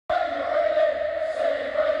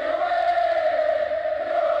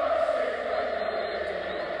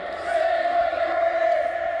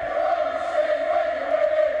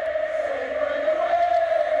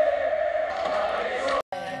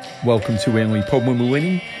Welcome to Only Pod When We're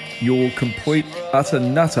Winning, your complete utter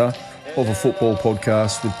nutter of a football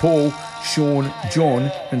podcast with Paul, Sean,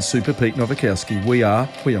 John and Super Pete Novakowski. We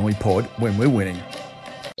only pod when we're winning.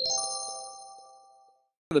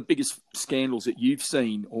 The biggest scandals that you've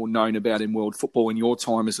seen or known about in world football in your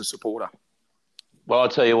time as a supporter? Well, I'll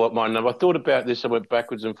tell you what, mate. I thought about this. I went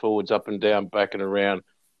backwards and forwards, up and down, back and around.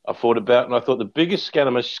 I thought the biggest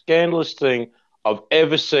scandal, most scandalous thing I've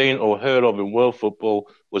ever seen or heard of in world football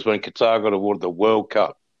was when Qatar got awarded the World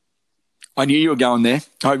Cup. I knew you were going there.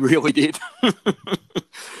 I really did.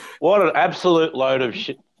 What an absolute load of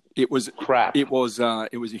shit. It was crap. It was a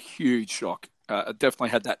huge shock. I definitely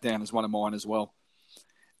had that down as one of mine as well.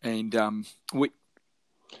 And I'm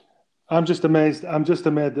amazed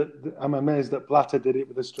that Blatter did it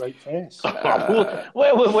with a straight face.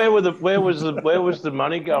 Where was the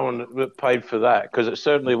money going that paid for that? Because it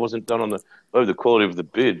certainly wasn't done on the quality of the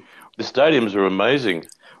bid. The stadiums are amazing.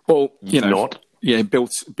 Well, built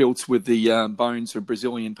with the bones of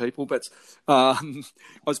Brazilian people. But I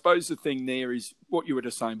suppose the thing there is what you were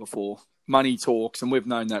just saying before. Money talks, and we've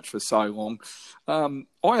known that for so long.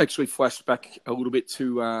 I actually flashed back a little bit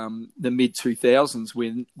to the mid-2000s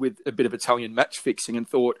with a bit of Italian match fixing and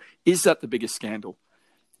thought, is that the biggest scandal?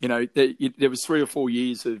 There was 3 or 4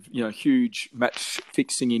 years of huge match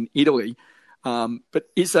fixing in Italy, but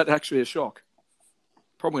is that actually a shock?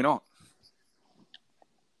 Probably not.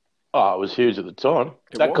 Oh, it was huge at the time.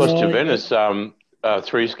 That cost Juventus 3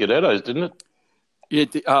 Scudettos, didn't it? Yeah,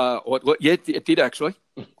 it did actually.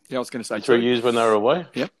 Yeah, I was going to say 3 years when they were away.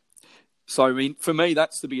 Yep. So, I mean, for me,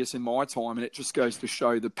 that's the biggest in my time, and it just goes to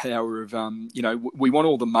show the power of, we want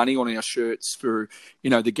all the money on our shirts for,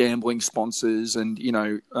 the gambling sponsors, and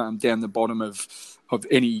down the bottom of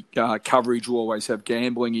any coverage, we'll always have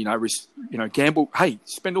gambling. Gamble. Hey,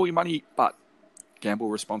 spend all your money, but gamble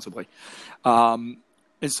responsibly.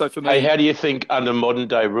 And so for me, hey, how do you think under modern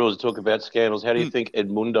day rules, talk about scandals? How do you think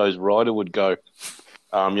Edmundo's rider would go?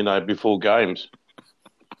 Before games.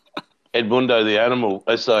 Edmundo the animal.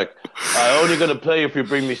 It's like, I only going to play if you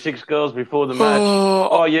bring me 6 girls before the match.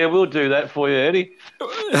 Oh, yeah, we'll do that for you, Eddie.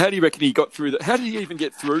 How do you reckon he got through that? How did he even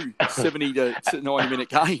get through 70 to 90-minute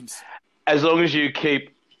games? As long as you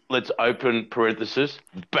keep, let's open parenthesis,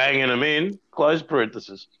 banging them in, close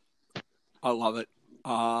parenthesis. I love it.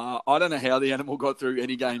 I don't know how the animal got through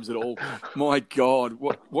any games at all. My God,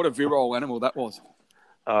 what a virile animal that was.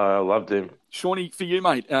 I loved him. Shawnee, for you,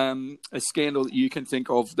 mate, a scandal that you can think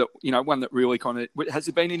of that, one that really has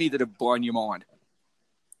there been any that have blown your mind?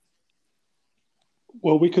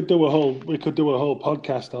 Well, we could do a whole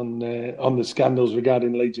podcast on the scandals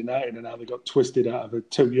regarding Leeds United and how they got twisted out of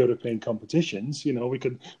 2 European competitions. We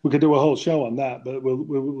could do a whole show on that, but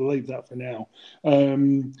we'll leave that for now.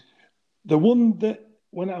 The one that,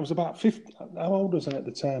 when I was about 15, how old was I at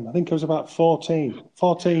the time? I think I was about 14,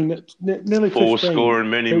 nearly 15. 4 score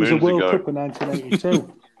and many moons ago. It was a World Cup in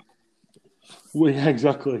 1982.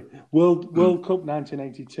 Exactly. World Cup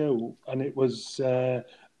 1982, and it was the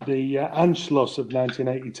Anschluss of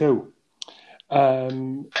 1982.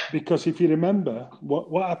 Because if you remember,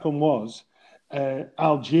 what happened was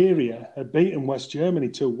Algeria had beaten West Germany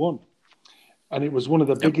 2-1. And it was one of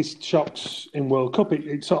the biggest shocks in World Cup.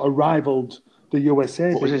 It sort of rivaled the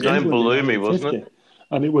USA. What was his name? Bellumi, wasn't it?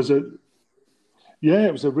 And it was a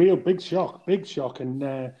real big shock.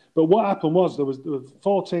 And but what happened was there were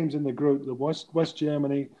 4 teams in the group: the West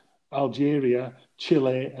Germany, Algeria,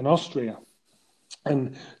 Chile, and Austria.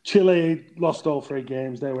 And Chile lost all 3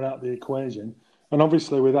 games; they were out of the equation. And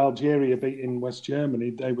obviously, with Algeria beating West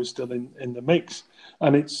Germany, they were still in the mix.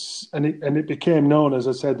 And it became known, as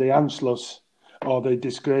I said, the Anschluss, or the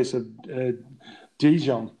disgrace of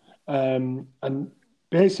Dijon. And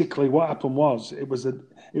basically, what happened was it was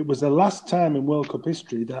the last time in World Cup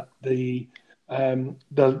history that the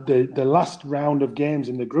last round of games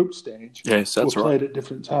in the group stage were played at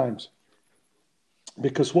different times.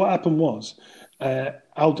 Because what happened was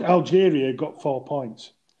Algeria got 4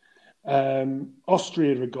 points,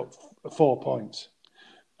 Austria had got 4 points,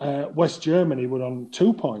 West Germany were on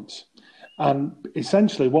 2 points, and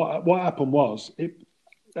essentially what happened was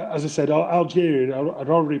as I said, Algeria had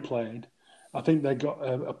already played. I think they got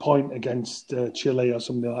a point against Chile or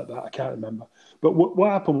something like that. I can't remember. But what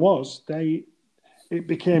happened was it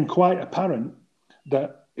became quite apparent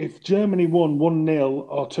that if Germany won 1-0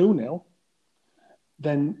 or 2-0,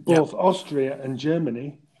 then both Austria and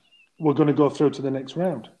Germany were going to go through to the next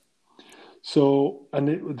round. So, and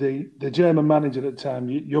the German manager at the time,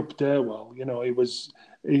 Jupp Derwall,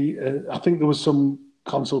 I think there was some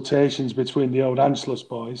consultations between the old Anschluss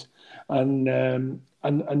boys, and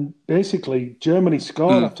basically Germany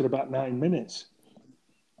scored after about 9 minutes,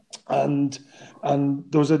 And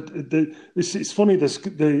there was it's funny,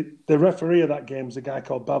 the referee of that game is a guy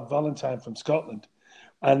called Bob Valentine from Scotland,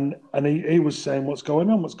 and he was saying, what's going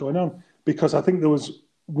on, because I think there was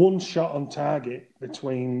one shot on target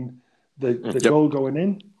between the goal going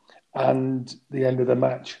in and the end of the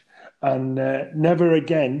match, and never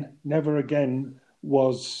again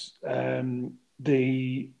was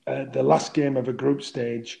the last game of a group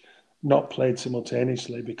stage not played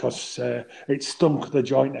simultaneously, because it stunk the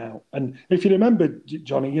joint out. And if you remember,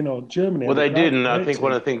 Johnny, Germany. Well, they did, and I think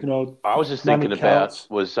one of the things I was just thinking about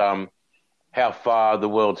was how far the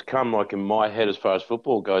world's come, like in my head, as far as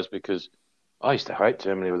football goes, because I used to hate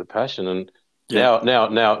Germany with a passion, and now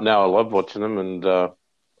I love watching them, and I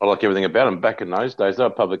like everything about them. Back in those days, they were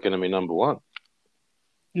public enemy number one.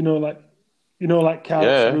 Like Karl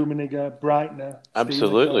Rummenigge, Breitner,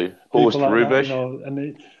 absolutely, Horst Hrubesch,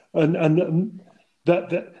 and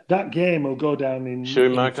that game will go down in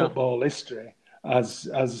football history as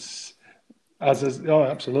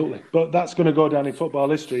absolutely. But that's going to go down in football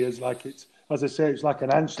history as like it's, as I say, it's like an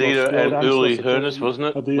Anschluss. Dieter and Uli Hoeneß, wasn't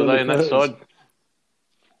it? Were they on that side?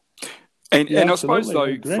 And I suppose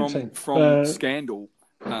though, from scandal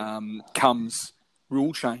comes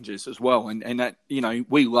rule changes as well, and that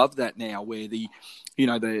we love that now, where the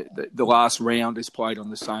last round is played on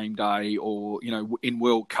the same day, or in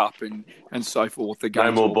World Cup and so forth. The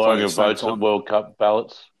games no more buying of votes at World Cup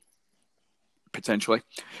ballots. Potentially,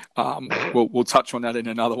 we'll touch on that in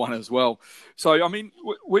another one as well. So I mean,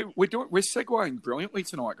 we're segueing brilliantly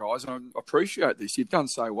tonight, guys. I appreciate this. You've done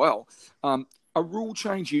so well. A rule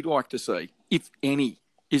change you'd like to see, if any.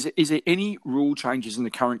 Is there any rule changes in the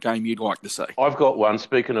current game you'd like to see? I've got one,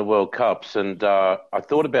 speaking of World Cups, and I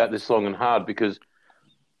thought about this long and hard, because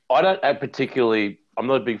I'm not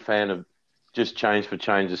a big fan of just change for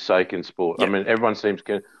change's sake in sport. Yep. I mean, everyone seems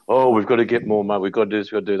to we've got to get more money, we've got to do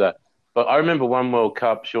this, we've got to do that. But I remember one World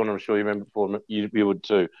Cup, Sean, I'm sure you remember before, you would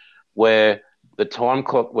too, where the time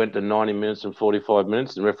clock went to 90 minutes and 45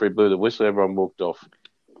 minutes, and the referee blew the whistle, everyone walked off.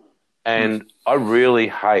 And I really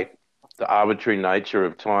hate the arbitrary nature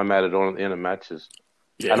of time added on at the end of matches.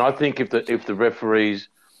 Yeah. And I think if the referees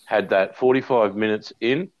had that 45 minutes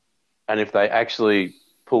in, and if they actually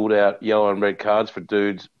pulled out yellow and red cards for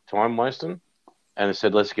dudes time wasting, and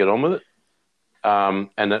said, let's get on with it,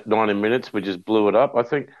 and at 90 minutes we just blew it up,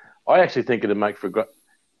 I actually think it'd make for a great...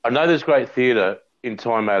 I know there's great theatre in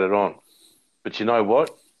time added on, but you know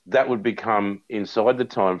what? That would become inside the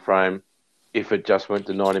time frame if it just went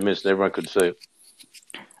to 90 minutes and everyone could see it.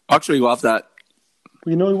 I actually love that.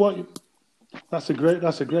 You know what? That's a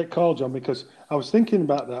great call, John, because I was thinking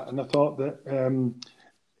about that, and I thought that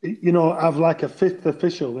have like a fifth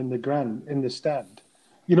official in the stand.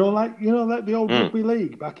 Like the old rugby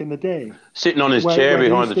league back in the day, sitting on his chair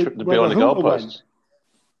behind the goalposts.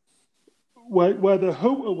 Where the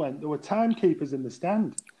hooter went, there were timekeepers in the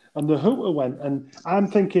stand, and the hooter went, and I'm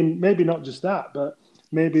thinking maybe not just that, but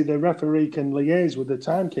maybe the referee can liaise with the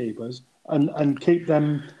timekeepers and keep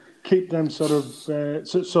them sort of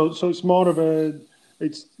so it's more of a,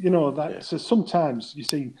 it's so sometimes you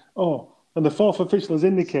see and the fourth official has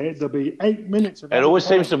indicated there'll be 8 minutes of it. Always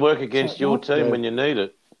seems to work against your team when you need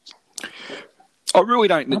it. I really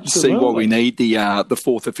don't see why we need the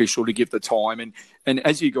fourth official to give the time, and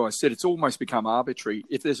as you guys said, it's almost become arbitrary.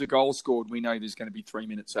 If there's a goal scored, we know there's going to be 3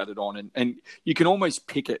 minutes added on, and you can almost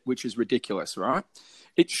pick it, which is ridiculous, right?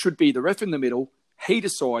 It should be the ref in the middle. He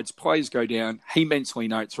decides, players go down, he mentally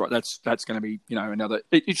notes, right, that's going to be, another...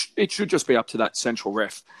 It should just be up to that central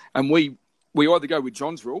ref. And we either go with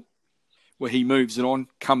John's rule, where he moves it on,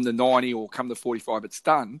 come the 90 or come the 45, it's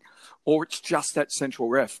done, or it's just that central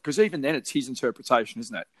ref. Because even then, it's his interpretation,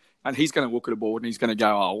 isn't it? And he's going to look at a board and he's going to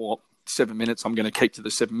go, 7 minutes, I'm going to keep to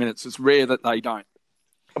the 7 minutes. It's rare that they don't.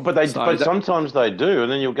 But sometimes they do,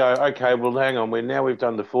 and then you'll go, okay, well, hang on, we've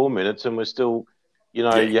done the 4 minutes and we're still...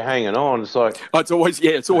 you're hanging on. It's like... it's always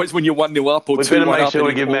when you're 1-0 up or 2-1 up. We better make sure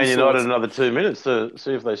we give Man United another 2 minutes to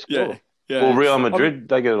see if they score. Yeah. Or Real Madrid,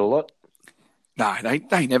 they get it a lot. No,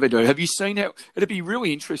 they never do. Have you seen how... It'd be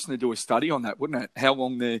really interesting to do a study on that, wouldn't it? How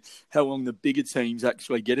long the bigger teams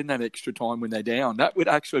actually get in that extra time when they're down. That would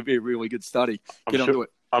actually be a really good study. Onto it.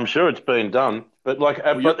 I'm sure it's been done. But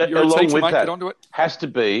along with that, has to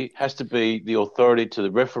be the authority to the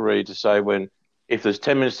referee to say if there's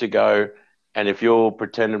 10 minutes to go, and if you're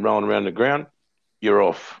pretending rolling around the ground, you're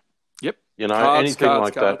off. Yep. Anything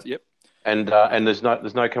like cards, that. Yep. And there's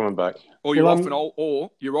no coming back. Or you're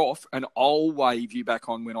off, and I'll wave you back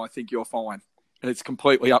on when I think you're fine. And it's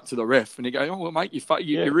completely up to the ref. And you go, well, mate,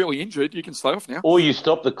 you're really injured. You can stay off now. Or you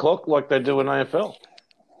stop the clock like they do in AFL.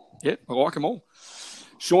 Yeah, I like them all.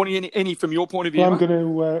 Shawnee, any from your point of view? Well, I'm going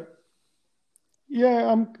to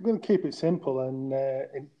Yeah, I'm going to keep it simple and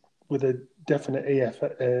with a definite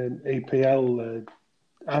EPL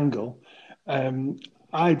angle.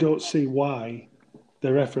 I don't see why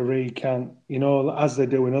the referee can't, as they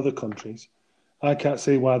do in other countries. I can't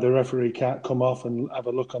see why the referee can't come off and have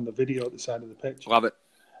a look on the video at the side of the pitch. Love it.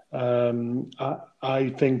 I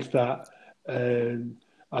think that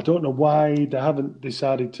I don't know why they haven't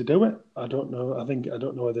decided to do it. I don't know. I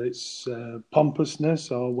don't know whether it's pompousness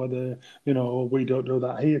or whether we don't do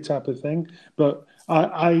that here type of thing. But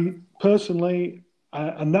I personally,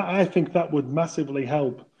 I think that would massively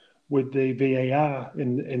help with the VAR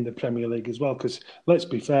in the Premier League as well. Because let's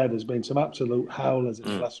be fair, there's been some absolute howlers in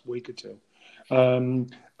the last week or two,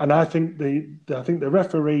 and I think the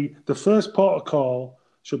referee, the first port of call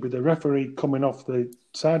should be the referee coming off the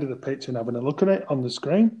side of the pitch and having a look at it on the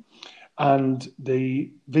screen. And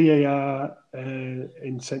the VAR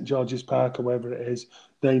in St George's Park or wherever it is,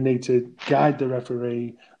 they need to guide the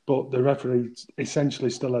referee, but the referee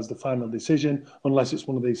essentially still has the final decision unless it's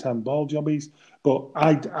one of these handball jobbies. But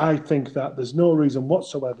I think that there's no reason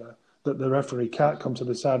whatsoever that the referee can't come to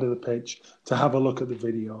the side of the pitch to have a look at the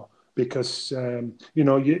video. Because we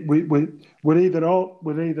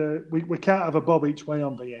can't have a bob each way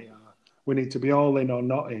on VAR. We need to be all in or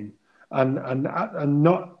not in, and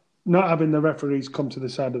not having the referees come to the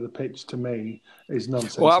side of the pitch to me is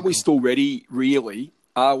nonsense. Well, are we still ready? Really?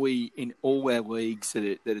 Are we in all our leagues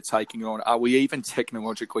that are taking on? Are we even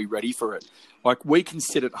technologically ready for it? Like we can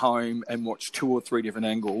sit at home and watch 2 or 3 different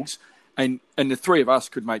angles, and the three of us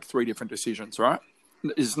could make 3 different decisions, right?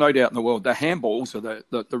 There's no doubt in the world. The handballs are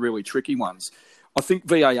the really tricky ones. I think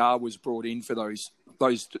VAR was brought in for those.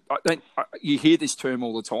 You hear this term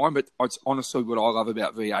all the time, but it's honestly what I love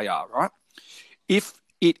about VAR, right? If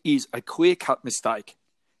it is a clear-cut mistake,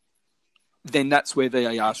 then that's where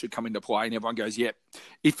VAR should come into play, and everyone goes, yep.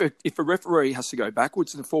 If a referee has to go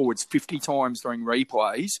backwards and forwards 50 times during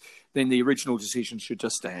replays, then the original decision should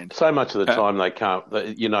just stand. So much of the time they can't.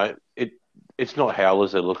 It's not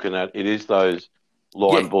howlers they're looking at. It is those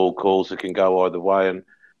line ball calls that can go either way. And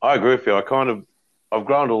I agree with you. I've grown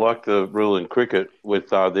to like the rule in cricket with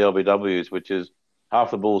the LBWs, which is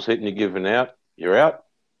half the ball's hitting you, giving out, you're out.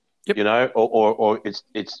 Yep. Or it's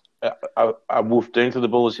a woofed into the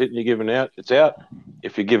ball is hitting you, giving out, it's out.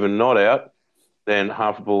 If you're given not out, then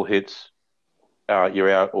half the ball hits, you're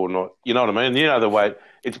out or not. You know what I mean? The other way,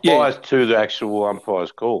 it's biased to the actual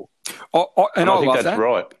umpire's call. I think that's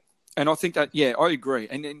right. And I think that, I agree.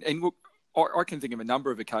 And look, I can think of a number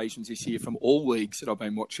of occasions this year from all leagues that I've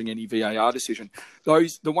been watching any VAR decision. The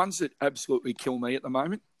ones that absolutely kill me at the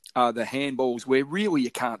moment are the handballs where really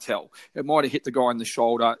you can't tell. It might have hit the guy in the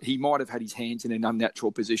shoulder. He might have had his hands in an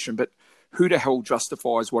unnatural position, but who the hell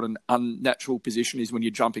justifies what an unnatural position is when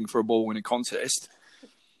you're jumping for a ball in a contest?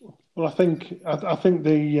 Well, I think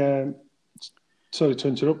the sorry to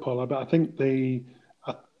interrupt, Paul, but I think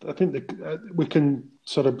we can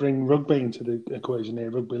sort of bring rugby into the equation here,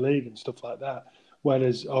 rugby league and stuff like that.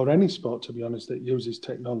 Or any sport, to be honest, that uses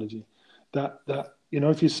technology. That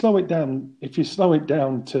if you slow it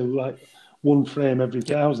down to like one frame every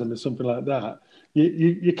 1,000 or something like that,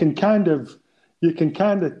 you can kind of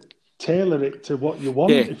tailor it to what you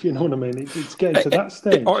want, if you know what I mean. It's getting to that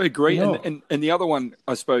stage. I agree, and the other one,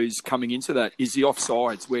 I suppose, coming into that is the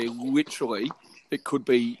offsides, where literally it could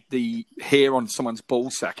be the hair on someone's ball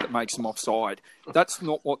sack that makes them offside. That's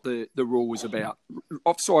not what the rule was about.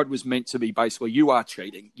 Offside was meant to be basically you are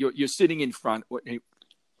cheating. You're sitting in front.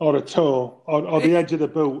 Or a toe, or the edge of the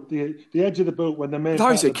boot. The edge of the boot when the main.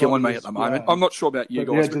 Those are killing me at the moment. I'm not sure about you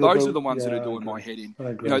guys, but those are the ones that are doing my head in.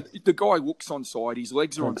 The guy looks onside, his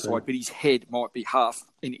legs are onside, but his head might be half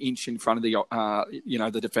an inch in front of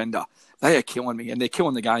the defender. They are killing me, and they're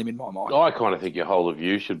killing the game in my mind. I kind of think your whole of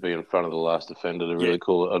you should be in front of the last defender to really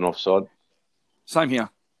call it an offside. Same here.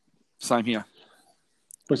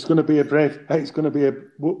 It's going to be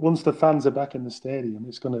once the fans are back in the stadium,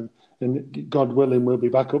 and God willing, we'll be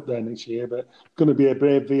back up there next year, but it's going to be a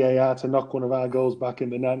brave VAR to knock one of our goals back in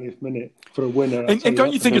the 90th minute for a winner. And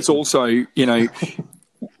don't you think it's also, that's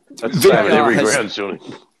the same at every ground, surely.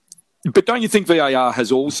 But don't you think VAR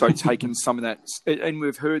has also taken some of that, and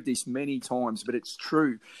we've heard this many times, but it's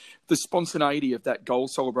true, the spontaneity of that goal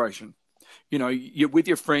celebration. You're with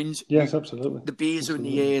your friends. Yes, absolutely. The beers are in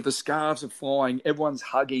the air, the scarves are flying, everyone's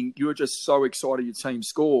hugging. You're just so excited your team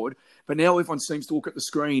scored. But now everyone seems to look at the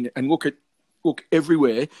screen and look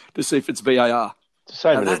everywhere to see if it's VAR. It's the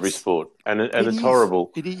same in every sport, and it's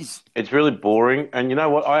horrible. It is. It's really boring, and you know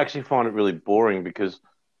what? I actually find it really boring because,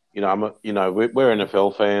 we're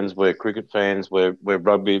NFL fans, we're cricket fans, we're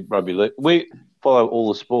rugby league. We follow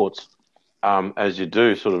all the sports, as you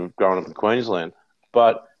do, sort of growing up in Queensland.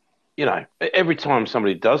 But, you know, every time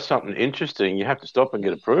somebody does something interesting, you have to stop and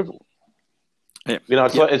get approval. Yeah. You know,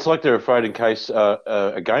 it's like they're afraid in case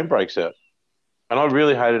a game breaks out. And I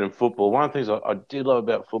really hate it in football. One of the things I did love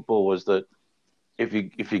about football was that if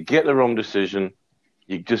you get the wrong decision,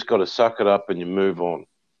 you just got to suck it up and you move on.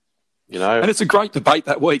 You know? And it's a great debate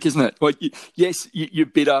that week, isn't it? Like, you're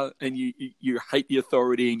bitter and you hate the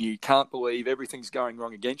authority and you can't believe everything's going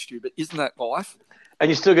wrong against you. But isn't that life? And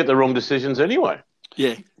you still get the wrong decisions anyway.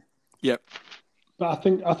 Yeah. Yep. But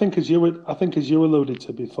I think as you alluded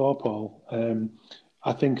to before, Paul,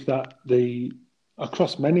 I think that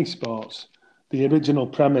across many sports, the original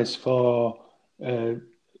premise for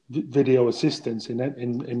video assistance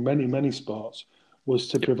in many sports was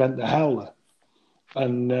to prevent the howler,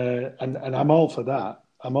 and I'm all for that.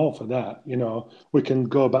 I'm all for that. You know, we can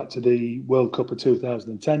go back to the World Cup of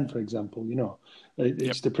 2010, for example. You know,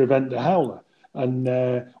 it's to prevent the howler, and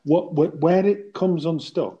where it comes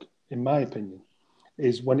unstuck, in my opinion,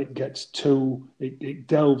 is when it gets it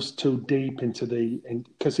delves too deep into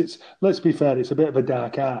because let's be fair, it's a bit of a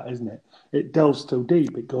dark art, isn't it? It delves too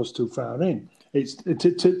deep, it goes too far in. It's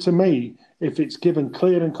to me, if it's given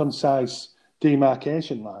clear and concise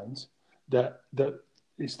demarcation lines, that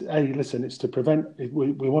it's listen, it's to prevent.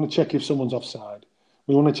 We want to check if someone's offside.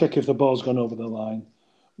 We want to check if the ball's gone over the line.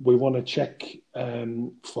 We want to check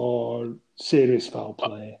for serious foul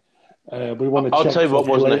play. We want to. I'll tell you what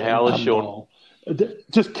wasn't a howler, Sean.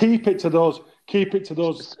 Just keep it to those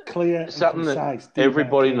clear, something and concise, that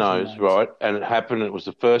everybody knows, lines. Right? And it happened. It was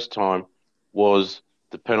the first time. Was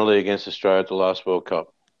the penalty against Australia at the last World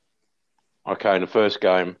Cup? Okay, in the first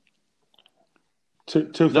game.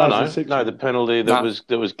 2006. No, the penalty that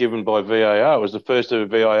was given by VAR. It was the first ever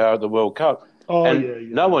VAR at the World Cup. Oh, and yeah.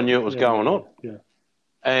 No one knew it was going on. Yeah.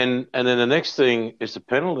 And then the next thing is the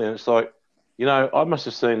penalty, and it's like, you know, I must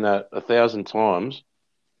have seen that 1,000 times,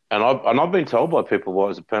 and I've been told by people why it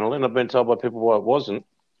was a penalty, and I've been told by people why it wasn't.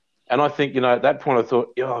 And I think, you know, at that point I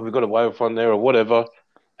thought, we've got a wave one there or whatever,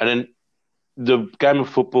 and then the game of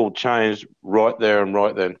football changed right there and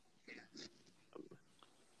right then.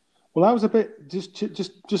 Well, I was a bit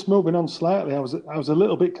just moving on slightly. I was a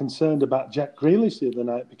little bit concerned about Jack Grealish the other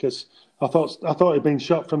night because I thought he'd been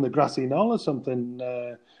shot from the grassy knoll or something.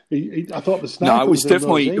 I thought the sniper. No, it was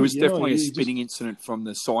definitely a spitting incident from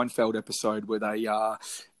the Seinfeld episode where they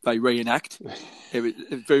reenact. It was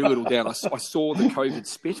very little down. I saw the COVID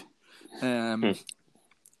spit.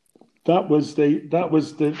 That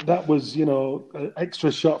was you know, an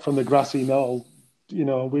extra shot from the grassy knoll. You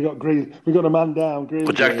know, we got a man down.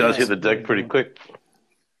 But Jack does hit the deck pretty quick.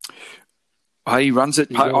 He runs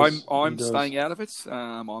it. I'm staying out of it.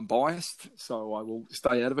 I'm biased, so I will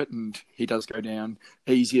stay out of it. And he does go down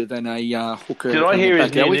easier than a hooker. Did I hear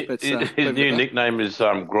his new nickname is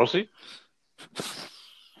Grossi?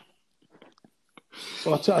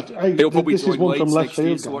 Well, this is one from left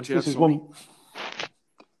field.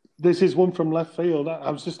 This is one from left field.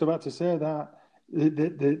 I was just about to say that.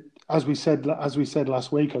 As we said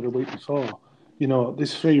last week or the week before, you know,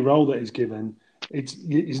 this free roll that he's given,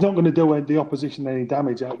 he's not going to do the opposition any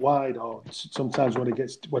damage out wide or sometimes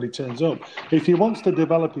when he turns up. If he wants to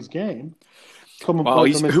develop his game, come and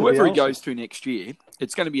play for Mr. Whoever Bielsa. he goes to next year,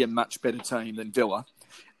 it's going to be a much better team than Villa,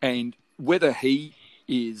 and whether he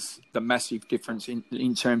is the massive difference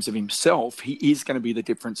in terms of himself, he is going to be the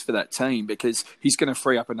difference for that team because he's going to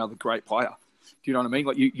free up another great player. Do you know what I mean?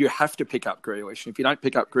 Like you have to pick up Grealish. If you don't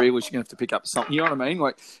pick up Grealish, you're going to have to pick up something. You know what I mean?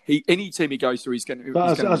 Like any team he goes to, he's going to.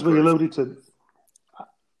 But as we alluded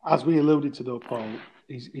to, though, Paul,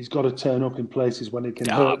 he's got to turn up in places when he can.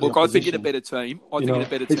 Look, I think in a better team.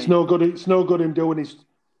 It's no good him doing his.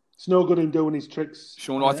 It's no good in doing his tricks.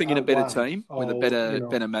 Sean, I think in a better team with a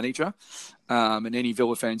better manager, and any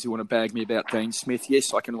Villa fans who want to bag me about Dean Smith,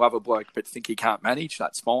 yes, I can love a bloke, but think he can't manage,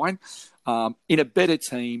 that's fine. In a better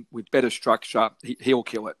team with better structure, he'll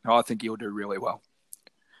kill it. I think he'll do really well.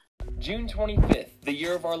 June 25th, the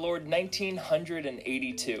year of our Lord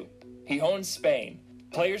 1982. Gijón, Spain.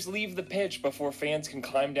 Players leave the pitch before fans can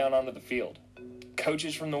climb down onto the field.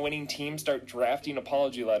 Coaches from the winning team start drafting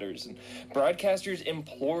apology letters, and broadcasters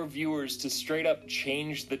implore viewers to straight up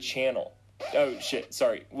change the channel. Oh shit,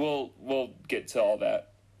 sorry. We'll get to all that.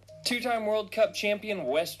 Two-time World Cup champion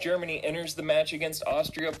West Germany enters the match against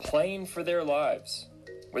Austria playing for their lives.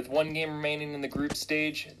 With one game remaining in the group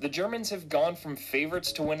stage, the Germans have gone from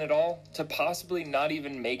favorites to win it all to possibly not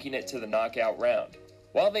even making it to the knockout round.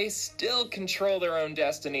 While they still control their own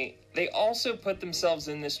destiny, they also put themselves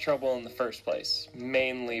in this trouble in the first place,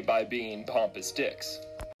 mainly by being pompous dicks.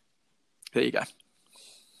 There you go.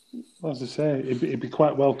 Well, as I say, it'd be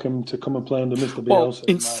quite welcome to come and play under Mr. Bielsa. Well,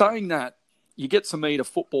 in saying that, you get to meet a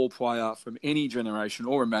football player from any generation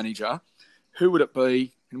or a manager, who would it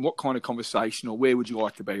be and what kind of conversation or where would you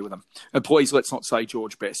like to be with them? And please, let's not say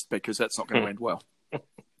George Best because that's not going to end well.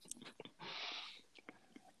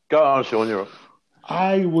 Go on, Sean, you're up.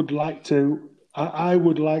 I would like to,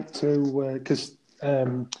 because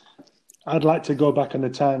I'd like to go back in the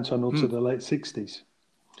time tunnel to the late 60s,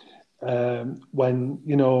 when,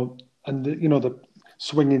 and the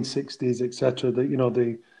swinging 60s, etc.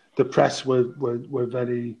 The press were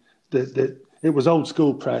very, it was old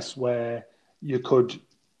school press where you could,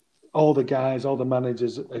 all the guys, all the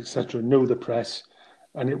managers, etc. knew the press,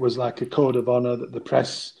 and it was like a code of honour that the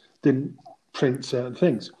press didn't print certain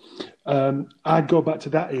things. I'd go back to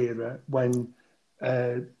that era when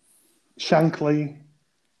Shankly,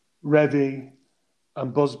 Revie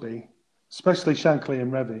and Busby, especially Shankly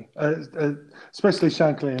and Revie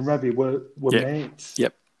were mates.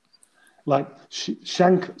 Yep. Like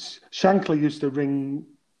Shankly used to ring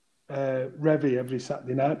Revie every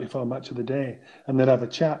Saturday night before match of the day, and they'd have a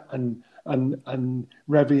chat. And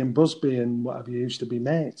Revie and Busby and whatever used to be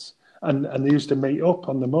mates. And they used to meet up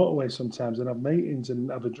on the motorway sometimes and have meetings and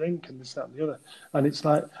have a drink and this, that, and the other. And it's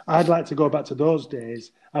like, I'd like to go back to those days.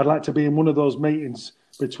 I'd like to be in one of those meetings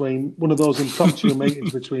one of those impromptu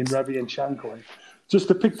meetings between Revie and Shankly, just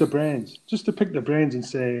to pick the brains and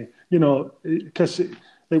say, because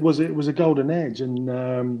it was a golden age. And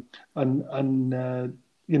you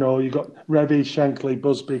got Revie, Shankly,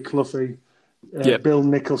 Busby, Cloughie, Bill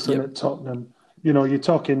Nicholson at Tottenham. You're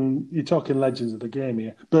talking legends of the game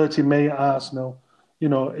here. Bertie Mee at Arsenal.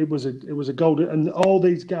 It was a golden, and all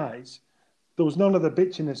these guys. There was none of the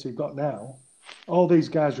bitchiness you've got now. All these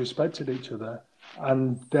guys respected each other,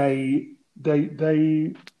 and they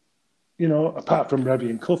apart from Revie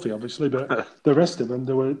and Cloughie, obviously, but the rest of them,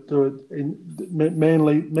 they were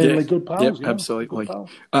mainly good pals. Yep, absolutely. Good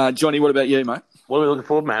pals. Johnny, what about you, mate? What are we looking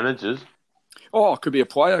for? Managers. Oh, it could be a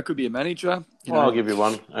player, it could be a manager. I'll give you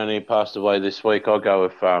one. And he passed away this week. I'll go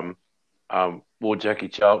with Ward Jackie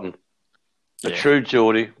Charlton. A true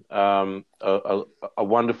Geordie, a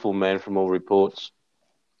wonderful man from all reports,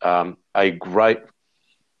 a great,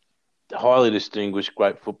 highly distinguished,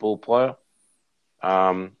 great football player.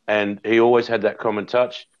 And he always had that common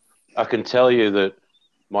touch. I can tell you that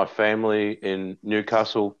my family in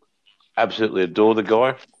Newcastle absolutely adore the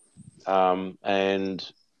guy.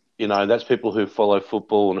 And that's people who follow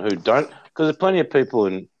football and who don't. Because there's plenty of people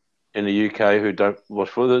in the UK who don't watch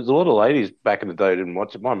football. There's a lot of ladies back in the day who didn't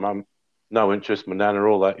watch it. My mum, no interest. My nana,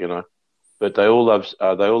 all that, But they all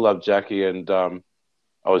love Jackie, and I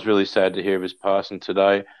was really sad to hear of his passing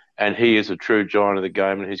today. And he is a true giant of the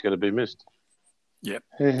game, and he's going to be missed. Yep.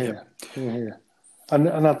 Here. And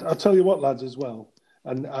I'll tell you what, lads, as well.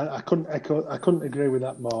 And I couldn't agree with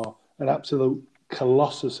that more. An absolute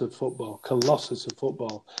colossus of football,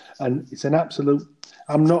 and it's an absolute.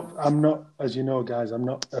 I'm not, as you know, guys. I'm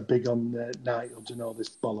not big on knighthood and all this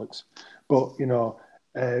bollocks, but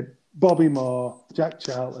Bobby Moore, Jack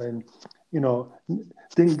Charlton,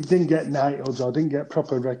 didn't get knighthoods or didn't get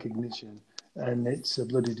proper recognition, and it's a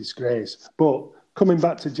bloody disgrace. But coming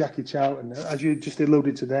back to Jackie Charlton, as you just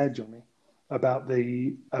alluded to there, Johnny, about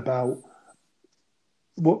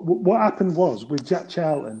what happened was with Jack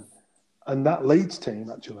Charlton. And that Leeds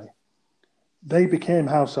team, actually, they became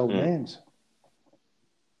household names.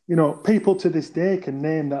 People to this day can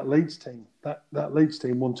name that Leeds team. That Leeds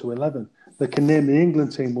team 1-11. They can name the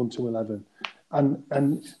England team 1-11.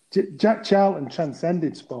 And Jack Charlton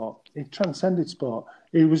transcended sport. He transcended sport.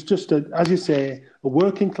 He was just as you say, a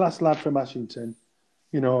working class lad from Ashington.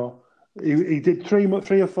 He did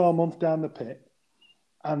 3 or 4 months down the pit,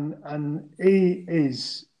 and he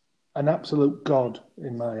is an absolute god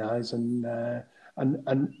in my eyes, and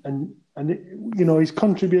his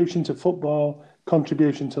contribution to football,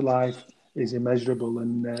 contribution to life is immeasurable,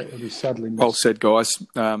 and it is sadly missed. Well said, guys.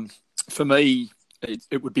 For me,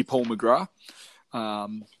 it would be Paul McGrath. I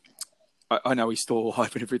know he's still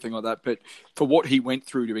alive and everything like that, but for what he went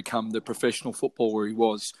through to become the professional footballer he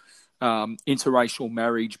was, interracial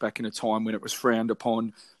marriage back in a time when it was frowned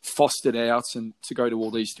upon, fostered out, and to go to all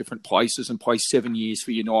these different places and play 7 years for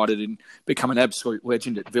United and become an absolute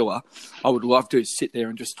legend at Villa. I would love to sit there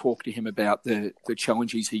and just talk to him about the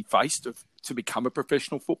challenges he faced to become a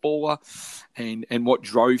professional footballer and what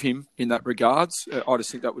drove him in that regards. I just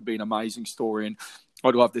think that would be an amazing story, and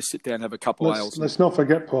I'd love to sit down and have a couple of ales. Let's not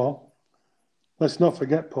forget, Paul,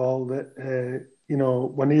 that,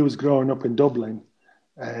 when he was growing up in Dublin,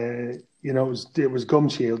 it was gum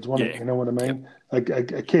shields, wasn't it? You know what I mean? Yeah.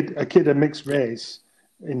 A kid of mixed race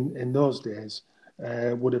in those days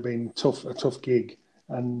would have been a tough gig,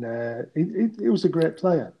 and he was a great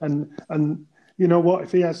player. And you know what?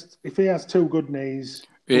 If he has two good knees.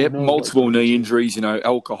 Yeah, multiple knee injuries,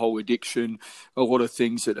 alcohol addiction, a lot of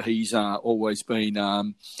things that he's always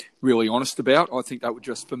been really honest about. I think that would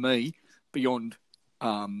just, for me, beyond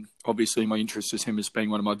obviously my interest as him as being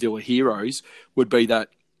one of my Villa heroes, would be that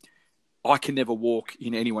I can never walk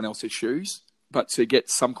in anyone else's shoes, but to get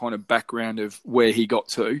some kind of background of where he got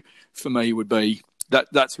to, for me, would be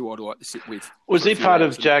that's who I'd like to sit with. Was he part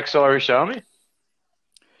of Jack's Irish Army?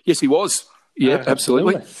 Yes, he was. Yeah,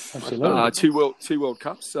 absolutely. Absolutely. Two World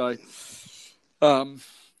Cups. So, one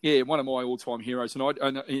of my all-time heroes. And I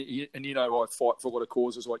fight for a lot of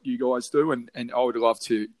causes like you guys do, and I would love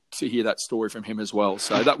to hear that story from him as well.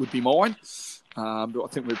 So that would be mine. But I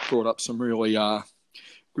think we've brought up some really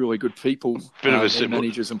good people, bit of a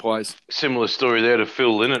managers and players. Similar story there to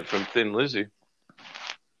Phil Lynott from Thin Lizzy.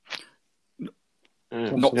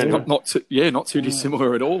 Not too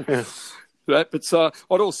dissimilar at all. Yeah. But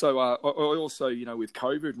I'd also, with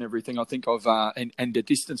COVID and everything, I think I've and the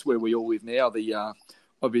distance where we all live now,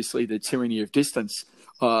 obviously the tyranny of distance.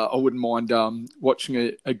 I wouldn't mind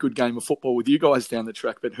watching a good game of football with you guys down the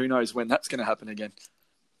track, but who knows when that's going to happen again.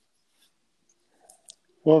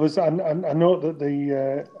 Well, I know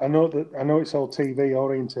that I know it's all TV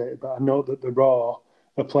orientated, but I know that the Raw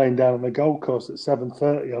are playing down on the Gold Coast at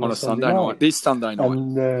 7:30 on a Sunday night. This Sunday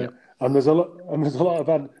night, And there's a lot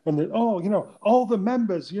of all the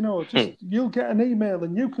members, just you'll get an email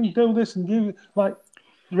and you can do this, and you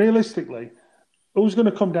realistically, who's going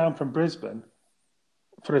to come down from Brisbane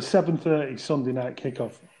for a 7:30 Sunday night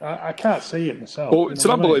kickoff? I can't see it myself. Well, it's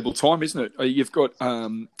an unbelievable time, isn't it? You've got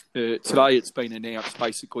today. It's been announced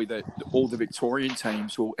basically that all the Victorian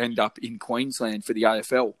teams will end up in Queensland for the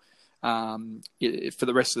AFL for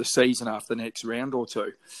the rest of the season after the next round or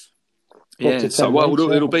two. Yeah, so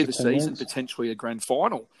it'll be the season. Potentially a grand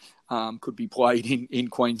final could be played in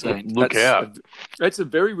Queensland. Look out! That's a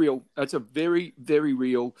very real. That's a very, very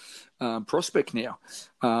real prospect now.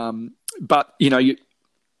 But I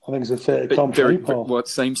think it's a fair compliment. Well, it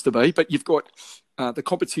seems to be. But you've got the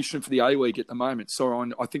competition for the A-League at the moment. So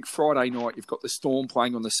on, I think Friday night you've got the Storm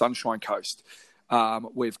playing on the Sunshine Coast.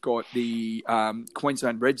 We've got the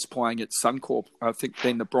Queensland Reds playing at Suncorp. I think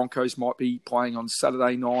then the Broncos might be playing on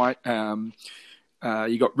Saturday night.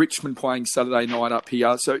 You got Richmond playing Saturday night up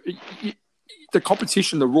here. So the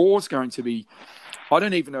competition, the Raw is going to be. I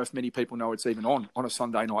don't even know if many people know it's even on a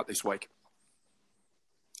Sunday night this week.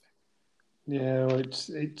 Yeah,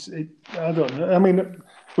 I don't know. I mean,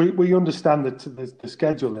 we understand the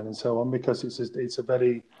scheduling and so on because it's a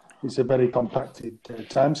very compacted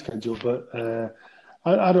time schedule, but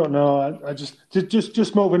I don't know. I just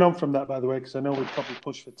moving on from that, by the way, because I know we've probably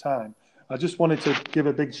pushed for time. I just wanted to give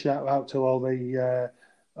a big shout out to all the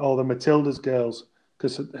Matildas girls,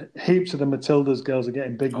 because heaps of the Matildas girls are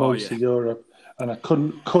getting big moves to Europe, and I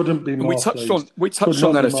couldn't be more. We touched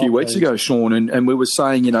on that a few weeks ago, Sean, and we were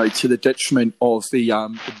saying to the detriment of the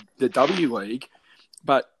W League,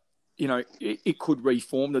 but. It could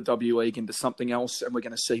reform the W League into something else, and we're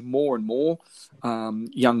going to see more and more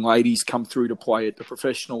young ladies come through to play at the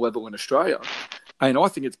professional level in Australia. And I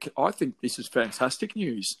think this is fantastic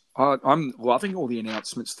news. I'm loving all the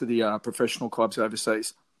announcements to the professional clubs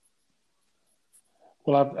overseas.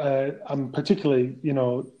 Well, I'm particularly,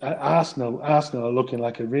 Arsenal are looking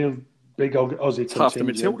like a real big Aussie contingent. Half the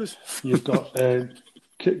Matildas. You've got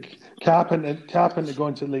Carpenter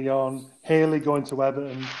going to Lyon, Haley going to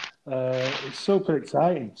Everton. It's super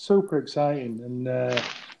exciting, and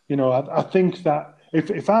I think that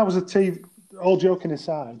if I was a TV, all joking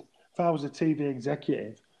aside, if I was a TV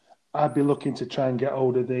executive, I'd be looking to try and get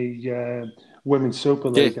hold of the Women's Super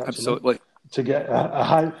League. Yeah, absolutely. To get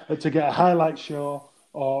a highlight show,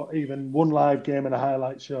 or even one live game and a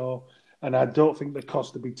highlight show, and I don't think the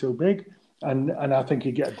cost would be too big. And I think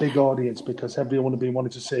you get a big audience because everyone would be wanting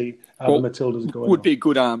to see how the Matildas are going. Would be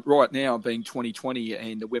good right now, being 2020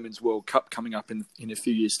 and the Women's World Cup coming up in a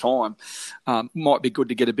few years' time. Might be good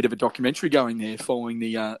to get a bit of a documentary going there following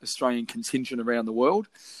the Australian contingent around the world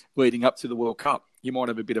leading up to the World Cup. You might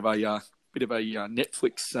have a bit of a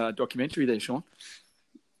Netflix documentary there, Sean.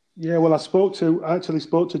 Yeah, well, I actually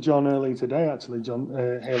spoke to John early today. Actually, John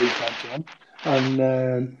Haley's dad,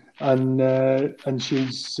 John, and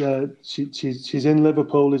she's in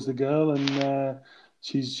Liverpool, is the girl, and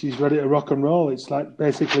she's ready to rock and roll. It's like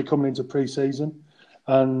basically coming into pre-season,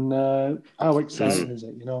 and how exciting is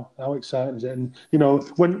it? How exciting is it? And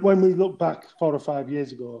when we look back 4 or 5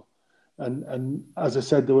 years ago, and as I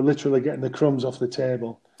said, they were literally getting the crumbs off the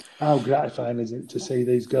table. How gratifying is it to see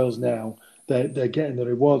these girls now? They're getting the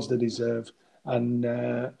rewards they deserve, and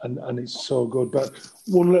it's so good. But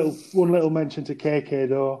one little mention to KK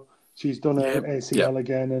though. She's done an ACL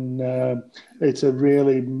again, and it's a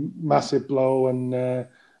really massive blow. And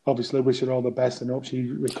obviously, wish her all the best, and hope she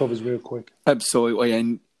recovers real quick. Absolutely,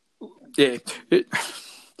 and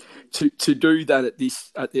to do that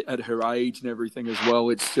at her age and everything as well,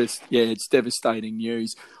 it's just it's devastating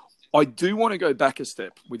news. I do want to go back a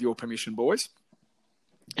step, with your permission, boys.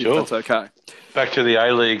 Sure. If that's okay. Back to the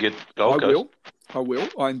A-League at Gold Coast. I will.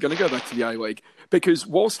 I'm going to go back to the A-League. Because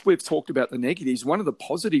whilst we've talked about the negatives, one of the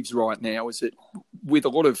positives right now is that with a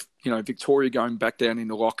lot of, Victoria going back down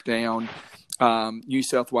into lockdown, New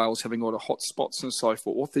South Wales having a lot of hot spots and so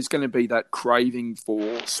forth, there's going to be that craving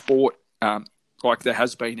for sport like there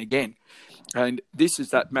has been again. And this is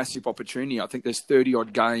that massive opportunity. I think there's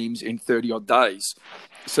 30-odd games in 30-odd days.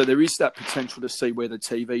 So there is that potential to see where the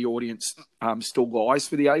TV audience still lies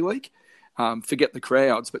for the A-League. Forget the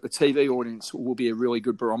crowds, but the TV audience will be a really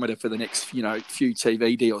good barometer for the next, few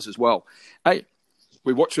TV deals as well. Hey,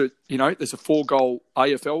 we watch it, there's a 4-goal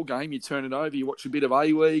AFL game. You turn it over, you watch a bit of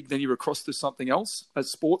A-League, then you're across to something else.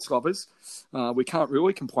 As sports lovers, we can't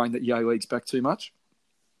really complain that the A-League's back too much.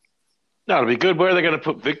 No, it'll be good. Where are they going to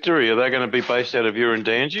put Victory? Are they going to be based out of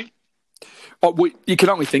Urandangi? Oh, you can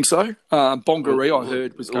only think so. Bongaree, I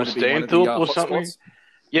heard, was going to be one of the or something. spots.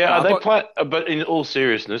 Yeah, are they play? But in all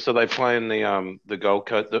seriousness, are they playing the Gold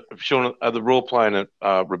Coast? Sean, are the Raw playing at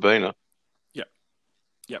Robina?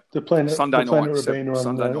 Yep. They're playing Sunday night. Sunday night.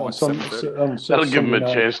 That'll give them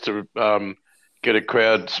a chance to get a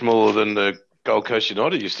crowd smaller than the Gold Coast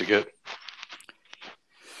United used to get.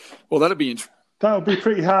 Well, that'd be interesting. That would be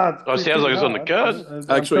pretty hard. Oh, it sounds like it's on the cards.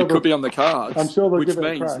 Actually, it could be on the cards. I'm sure they'll which give it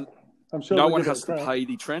means a crack. I'm sure no one has to pay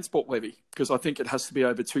the transport levy, because I think it has to be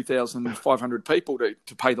over 2,500 people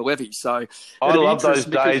to pay the levy. So I love those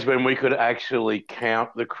days when we could actually count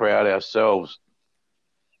the crowd ourselves.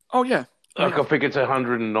 Oh, yeah. Like I think it's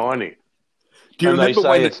 190. Do you remember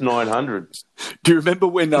when it's 900? Do you remember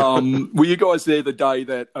when, were you guys there the day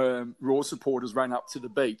that Raw supporters ran up to the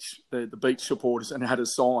beach, the beach supporters, and had a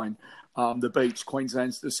sign, the beach,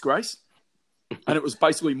 Queensland's disgrace? And it was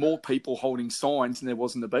basically more people holding signs than there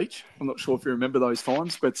was on the beach. I'm not sure if you remember those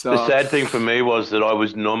times. But the sad thing for me was that I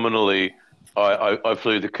was nominally, I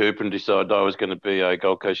flew the coop and decided I was going to be a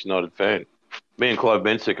Gold Coast United fan. Me and Clive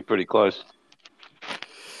Mensick are pretty close.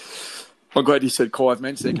 I'm glad you said Clive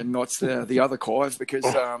Mensick and not the other Clive, because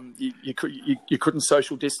you couldn't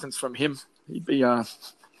social distance from him. He'd be. I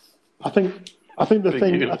think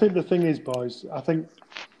the thing is, boys. I think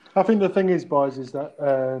the thing is, boys, is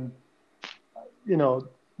that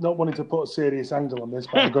not wanting to put a serious angle on this,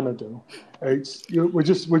 but I'm gonna do. We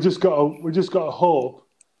just got to hope.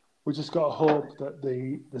 We just got to hope that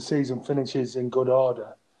the season finishes in good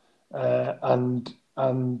order, and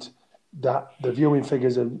that the viewing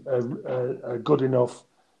figures are good enough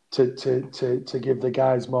to give the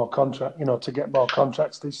guys more contract, to get more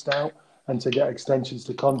contracts dished out and to get extensions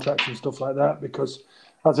to contracts and stuff like that. Because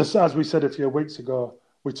as we said a few weeks ago,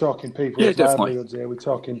 we're talking people's livelihoods here. We're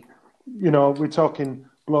talking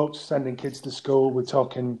blokes sending kids to school. We're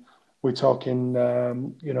talking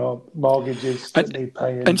mortgages that need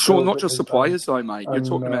paying. And Sean, not just the players though, mate. You're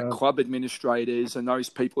talking about club administrators and those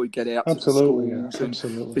people who get out to the schools.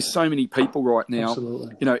 Absolutely. There's so many people right now.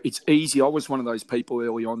 Absolutely. It's easy. I was one of those people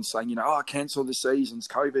early on saying, cancel the seasons.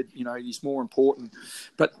 COVID, is more important.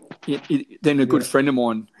 But then a good friend of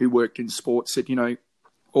mine who worked in sports said,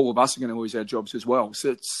 all of us are going to lose our jobs as well. So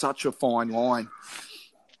it's such a fine line.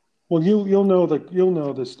 Well, you'll know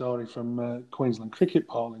the story from Queensland Cricket,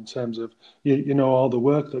 Paul, in terms of all the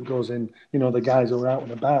work that goes in. The guys who are out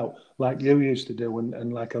and about, like you used to do,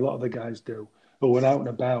 and like a lot of the guys do, who are out and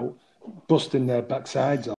about, busting their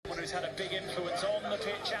backsides off. One who's had a big influence on the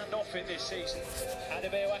pitch and off it this season.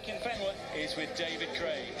 Adebayo Akinfenwa is with David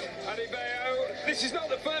Craig. Adebayo, this is not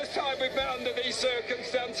the first time we've met under these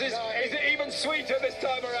circumstances. No, is it even sweeter this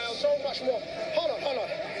time around? So much more. Hold on.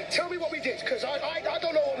 Tell me what we did, because I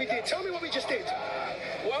don't know what we did. Tell me what we just did.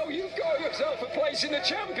 Well, you've got yourself a place in the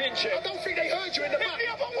championship. I don't think they heard you in the back. Hit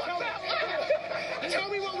me up on WhatsApp. Tell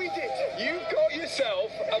me what we did. You've got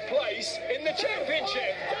yourself a place in the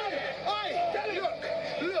championship.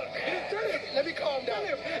 Look. Let me calm down.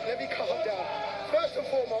 First and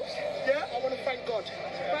foremost, I want to thank God.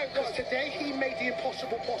 Because today he made the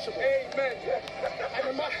impossible possible. Amen.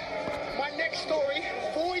 And my next story,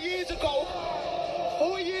 4 years ago,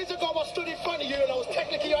 I stood in front of you and I was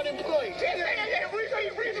technically unemployed. 4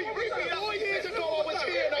 years ago, I was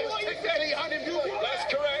here and I was technically unemployed.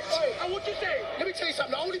 That's correct. And what you say? Let me tell you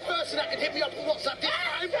something. The only person that can hit me up on WhatsApp this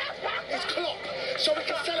time is Klopp. So we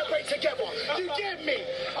can celebrate together. You get me?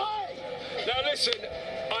 Now listen,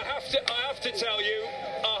 I have to tell you,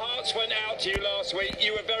 our hearts went out to you last week.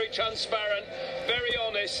 You were very transparent, very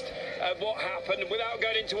honest of what happened, without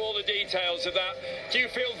going into all the details of that. Do you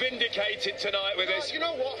feel vindicated tonight with this? You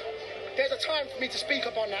know what? There's a time for me to speak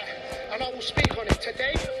up on that, and I will speak on it.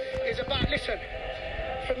 Today is about, listen,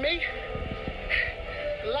 for me,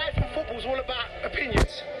 life in football is all about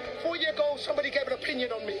opinions. 4 years ago, somebody gave an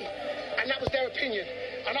opinion on me, and that was their opinion.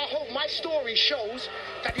 And I hope my story shows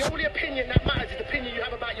that the only opinion that matters is the opinion you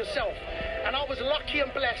have about yourself. And I was lucky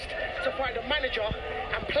and blessed to find a manager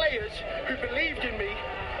and players who believed in me.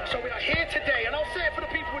 So we are here today, and I'll say it for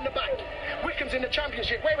the people in the back. Wycombe's in the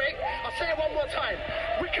Championship. Wait. I'll say it one more time.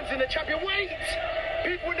 Wycombe's in the Championship. Wait!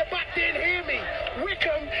 People in the back didn't hear me.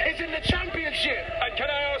 Wycombe is in the Championship. And can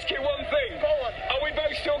I ask you one thing? Go on. Are we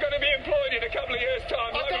both still going to be employed in a couple of years'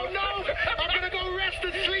 time? I don't know. I'm going to go rest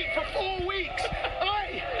and sleep for 4 weeks.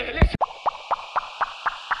 Hey, listen.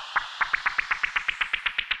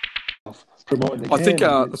 I think,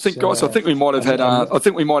 guys, I think we might have had. I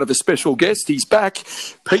think we might have a special guest. He's back.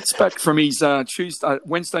 Pete's back from his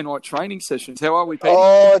Wednesday night training sessions. How are we, Pete?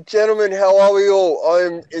 Oh, gentlemen, how are we all?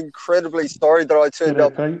 I'm incredibly sorry that I turned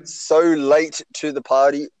up so late to the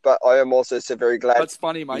party, but I am also so very glad. That's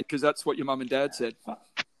funny, mate, because that's what your mum and dad said.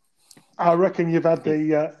 I reckon you've had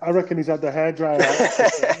the. I reckon he's had the hairdryer.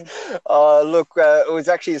 Look, it was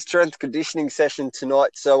actually a strength conditioning session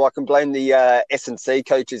tonight, so I can blame the S&C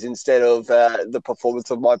coaches instead of the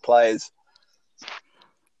performance of my players.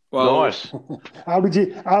 Well, nice. How did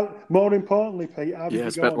you? More importantly, Pete, how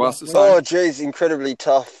did you go? Oh, geez, incredibly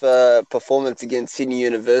tough performance against Sydney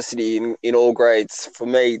University in all grades. For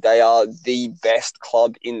me, they are the best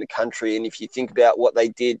club in the country, and if you think about what they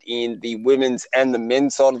did in the women's and the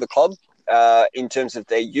men's side of the club, in terms of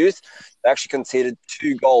their youth, they actually conceded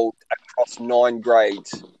 2 goals across 9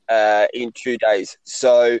 grades in 2 days.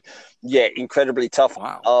 So, yeah, incredibly tough.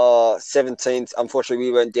 Wow. 17th, unfortunately,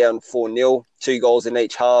 we went down 4-0, 2 goals in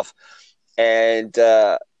each half. And,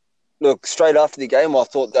 look, straight after the game, I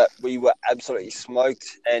thought that we were absolutely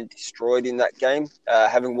smoked and destroyed in that game.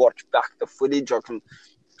 Having watched back the footage, I can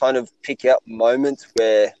kind of pick out moments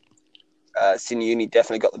where Sydney Uni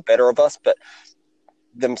definitely got the better of us, but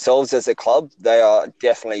themselves as a club, they are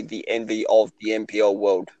definitely the envy of the NPL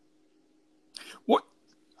world. What?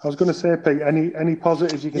 I was going to say, Pete, any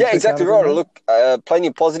positives you can? Yeah, exactly right. Look, plenty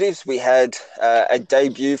of positives. We had a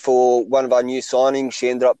debut for one of our new signings. She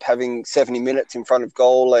ended up having 70 minutes in front of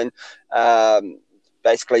goal and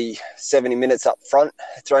basically 70 minutes up front,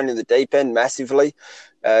 thrown in the deep end massively.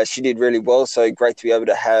 She did really well, so great to be able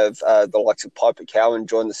to have the likes of Piper Cowan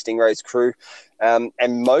join the Stingrays crew. And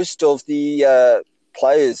most of the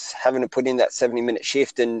players having to put in that 70-minute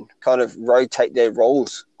shift and kind of rotate their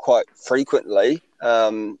roles quite frequently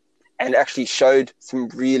and actually showed some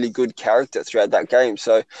really good character throughout that game.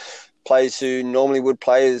 So players who normally would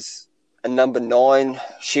play as a number 9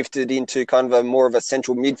 shifted into kind of a more of a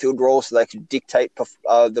central midfield role so they could dictate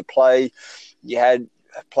the play. You had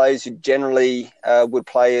players who generally would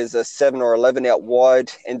play as a 7 or 11 out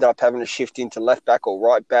wide, ended up having to shift into left back or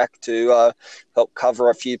right back to help cover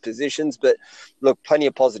a few positions. But look, plenty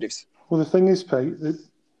of positives. Well, the thing is, Pete,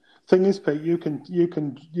 you can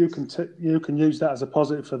use that as a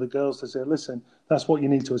positive for the girls to say, listen, that's what you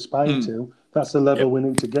need to aspire to. That's the level we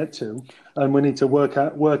need to get to, and we need to work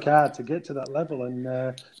hard to get to that level.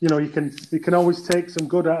 And you can always take some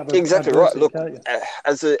good out of it. Exactly right. Look,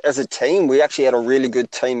 as a team, we actually had a really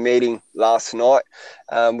good team meeting last night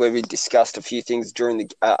where we discussed a few things during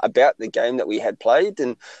about the game that we had played,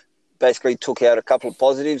 and basically took out a couple of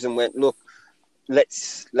positives and went, look,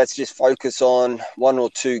 let's just focus on 1 or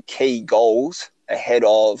 2 key goals ahead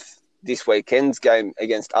of this weekend's game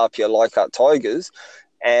against RPO Leichhardt Tigers,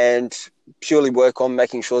 and purely work on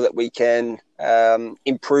making sure that we can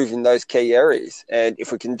improve in those key areas. And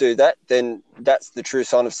if we can do that, then that's the true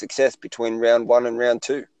sign of success between round 1 and round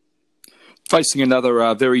 2. Facing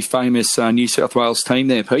another very famous New South Wales team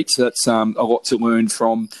there, Pete. So that's a lot to learn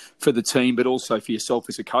for the team, but also for yourself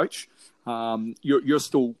as a coach. You're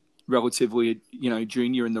still relatively,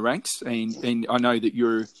 junior in the ranks, and I know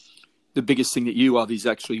that the biggest thing that you are is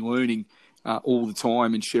actually learning all the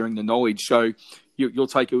time and sharing the knowledge. So you'll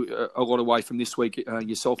take a lot away from this week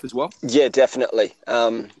yourself as well? Yeah, definitely.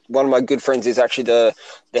 One of my good friends is actually the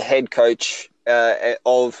head coach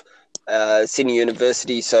of Sydney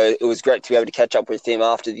University, so it was great to be able to catch up with him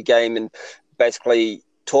after the game and basically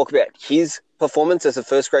talk about his performance as a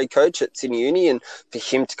first grade coach at Sydney Uni, and for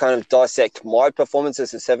him to kind of dissect my performance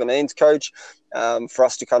as a 17s coach, for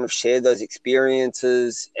us to kind of share those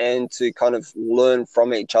experiences and to kind of learn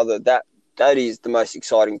from each other. That is the most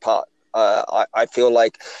exciting part. I feel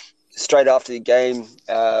like straight after the game,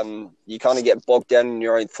 you kind of get bogged down in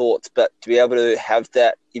your own thoughts. But to be able to have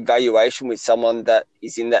that evaluation with someone that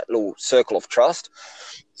is in that little circle of trust,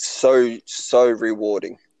 so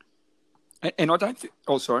rewarding. And I don't think.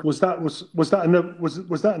 Oh, sorry. Was that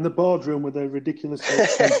in the boardroom with a ridiculously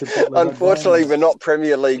expensive bottle of Unfortunately, we're not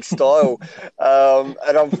Premier League style,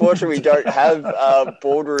 and unfortunately, we don't have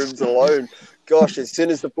boardrooms alone. Gosh, as soon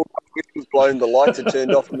as the football was blown, the lights are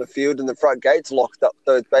turned off in the field and the front gate's locked up.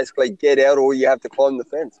 So it's basically get out, or you have to climb the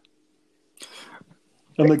fence.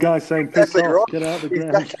 And the guy saying, "Piss off, right. Get out of the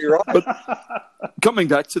ground." Exactly right. But coming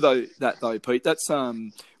back to that though, Pete, that's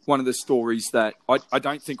one of the stories that I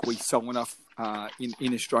don't think we sell enough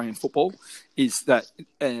in Australian football, is that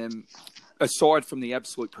aside from the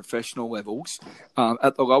absolute professional levels,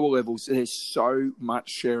 at the lower levels, there's so much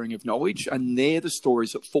sharing of knowledge, and they're the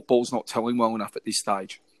stories that football's not telling well enough at this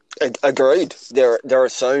stage. Agreed. There are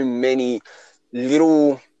so many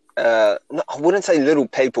little, I wouldn't say little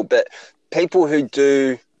people, but people who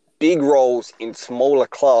do big roles in smaller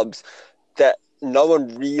clubs that no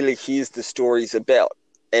one really hears the stories about.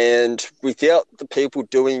 And without the people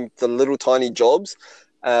doing the little tiny jobs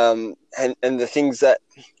and the things that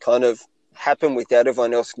kind of happen without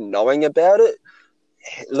everyone else knowing about it,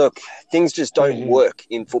 look, things just don't work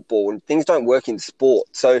in football and things don't work in sport.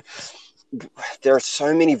 So there are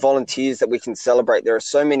so many volunteers that we can celebrate. There are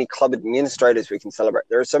so many club administrators we can celebrate.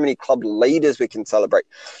 There are so many club leaders we can celebrate.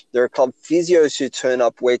 There are club physios who turn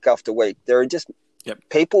up week after week. There are just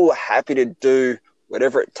people who are happy to do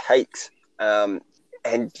whatever it takes.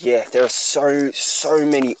 And yeah, there are so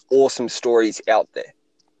many awesome stories out there.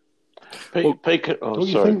 Pete, don't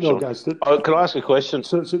you think, though, guys? Can I ask a question?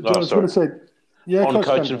 I was going to say, on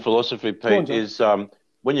coaching philosophy, Pete, is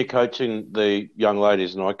when you're coaching the young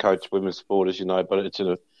ladies, and I coach women's sport, as you know, but it's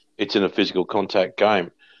in a physical contact game.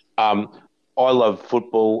 I love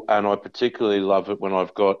football, and I particularly love it when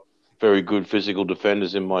I've got very good physical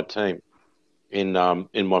defenders in my team. In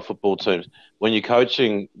my football teams, when you're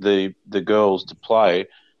coaching the girls to play,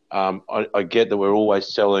 I get that we're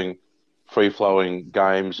always selling free-flowing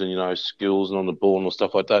games and skills and on the ball and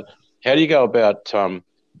stuff like that. How do you go about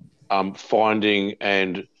finding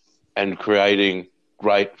and creating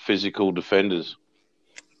great physical defenders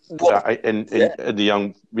with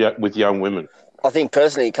young women? I think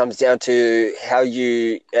personally it comes down to how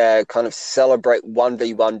you kind of celebrate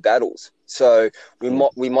 1v1 battles. So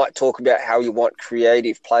we might talk about how you want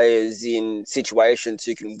creative players in situations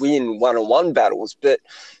who can win one-on-one battles, but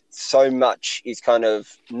so much is kind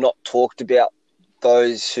of not talked about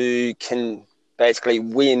those who can basically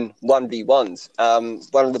win 1v1s.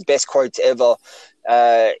 One of the best quotes ever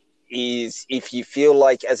is, if you feel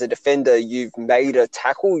like as a defender you've made a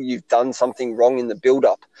tackle, you've done something wrong in the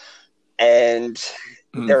build-up. And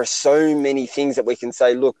there are so many things that we can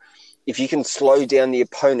say, look, if you can slow down the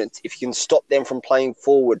opponent, if you can stop them from playing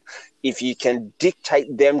forward, if you can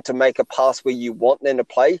dictate them to make a pass where you want them to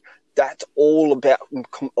play, that's all about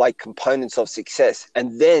components of success.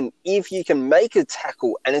 And then if you can make a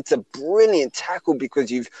tackle, and it's a brilliant tackle because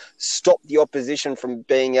you've stopped the opposition from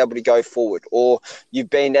being able to go forward, or you've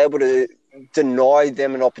been able to deny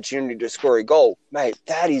them an opportunity to score a goal, mate,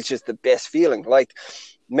 that is just the best feeling. Like,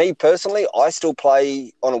 me personally, I still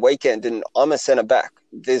play on a weekend and I'm a centre back.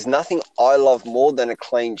 There's nothing I love more than a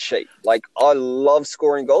clean sheet. Like, I love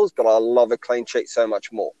scoring goals, but I love a clean sheet so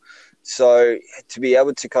much more. So to be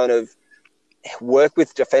able to kind of work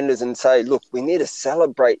with defenders and say, look, we need to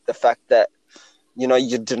celebrate the fact that,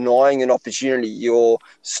 you're denying an opportunity, you're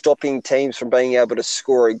stopping teams from being able to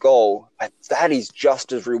score a goal. That is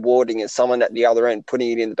just as rewarding as someone at the other end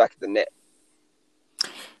putting it in the back of the net.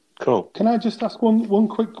 Cool. Can I just ask one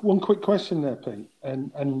quick question there, Pete?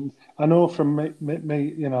 And I know from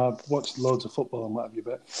me, I've watched loads of football and what have you,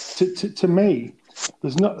 but to me,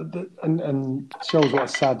 there's not, and shows what a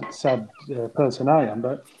sad person I am.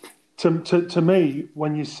 But to me,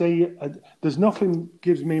 when you see, there's nothing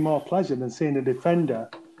gives me more pleasure than seeing a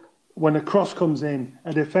defender, when a cross comes in,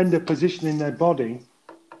 a defender positioning their body.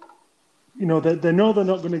 They know they're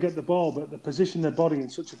not going to get the ball, but they position their body in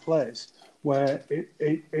such a place where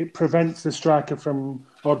it prevents the striker from,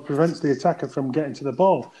 or prevents the attacker from getting to the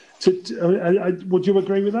ball. Would you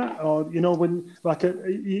agree with that? Or when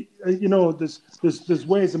there's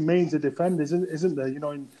ways and means of defend, isn't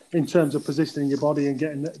there? In terms of positioning your body and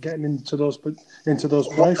getting into those places.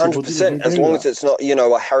 100%. As long as it's not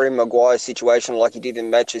a Harry Maguire situation like he did in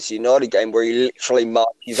Manchester United game where he literally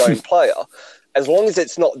marked his own player. As long as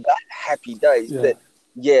it's not that happy days,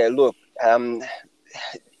 look.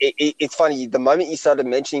 it's funny. The moment you started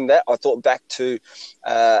mentioning that, I thought back to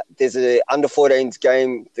there's a under-14s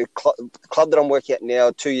game, the club that I'm working at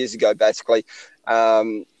now, 2 years ago, basically,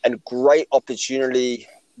 and a great opportunity.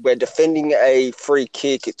 We're defending a free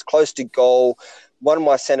kick. It's close to goal. One of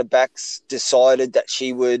my centre-backs decided that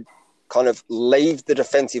she would kind of leave the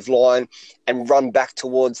defensive line and run back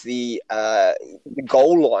towards the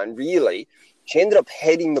goal line, really. She ended up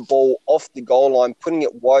heading the ball off the goal line, putting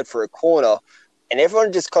it wide for a corner, and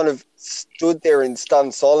everyone just kind of stood there in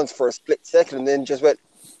stunned silence for a split second and then just went,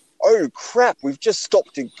 oh, crap, we've just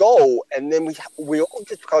stopped a goal. And then we all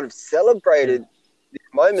just kind of celebrated this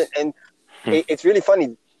moment. And it's really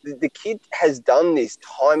funny. The kid has done this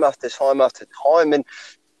time after time after time, and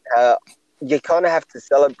you kind of have to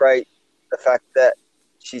celebrate the fact that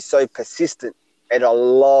she's so persistent. And I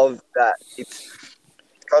love that. It's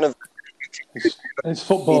kind of... It's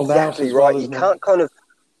football exactly now. Right. Well,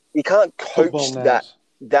 you can't coach that.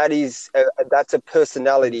 That's a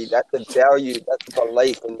personality. That's a value. That's a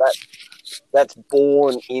belief, and that's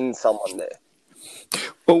born in someone there.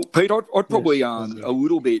 Well, Pete, I'd probably a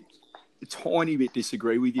tiny bit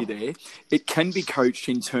disagree with you there. It can be coached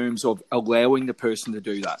in terms of allowing the person to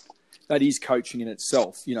do that. That is coaching in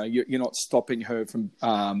itself. You know, you're not stopping her from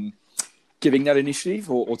giving that initiative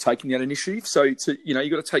or taking that initiative. So,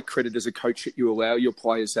 you've got to take credit as a coach that you allow your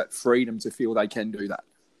players that freedom to feel they can do that.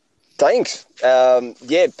 Thanks.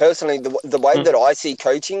 Personally, the way that I see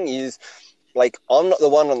coaching is, like, I'm not the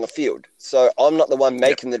one on the field. So I'm not the one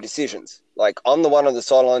making the decisions. Like, I'm the one on the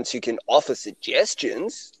sidelines who can offer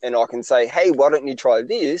suggestions, and I can say, hey, why don't you try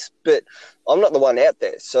this? But I'm not the one out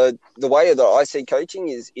there. So the way that I see coaching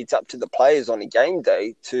is it's up to the players on a game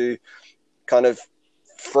day to kind of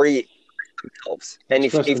free themselves. And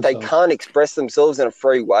if they can't express themselves in a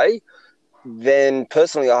free way, then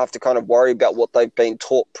personally I have to kind of worry about what they've been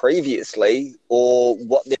taught previously or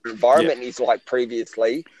what their environment is like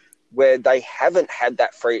previously, where they haven't had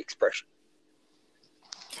that free expression.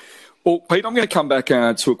 Well, Pete, I'm going to come back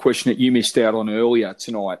to a question that you missed out on earlier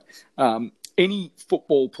tonight. Any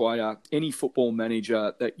football player, any football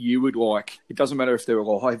manager that you would like, it doesn't matter if they're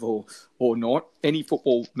alive or not, any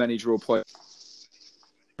football manager or player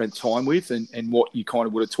spent time with and what you kind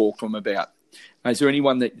of would have talked to them about. Is there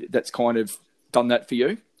anyone that's kind of done that for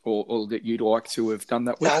you or that you'd like to have done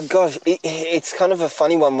that with? Gosh, it's kind of a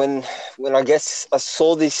funny one. When I guess I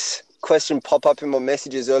saw this question pop up in my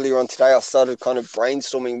messages earlier on today, I started kind of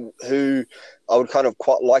brainstorming who I would kind of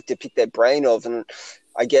quite like to pick their brain of. And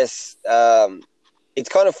I guess it's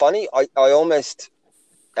kind of funny. I almost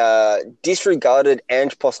disregarded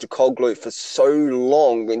Ange Postecoglou for so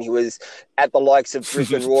long when he was at the likes of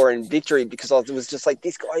Brisbane Roar and Victory, because I was just like,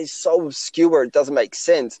 this guy is so obscure, it doesn't make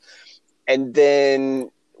sense. And then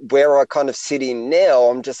where I kind of sit in now,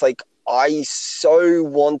 I'm just like, I so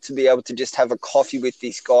want to be able to just have a coffee with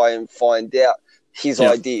this guy and find out his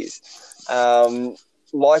ideas.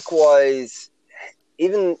 Likewise,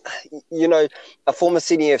 even, a former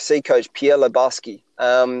Sydney FC coach, Pierre Lebarski,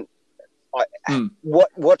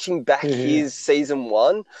 watching back his season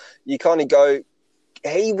one, you kind of go,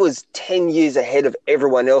 he was 10 years ahead of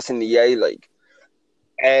everyone else in the A-League.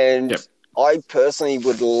 And I personally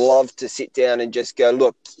would love to sit down and just go,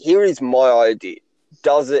 look, here is my idea.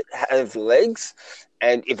 Does it have legs?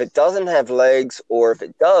 And if it doesn't have legs, or if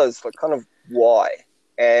it does, like, kind of why?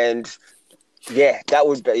 And that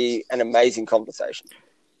would be an amazing conversation.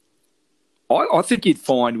 I think you'd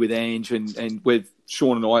find with Ange and with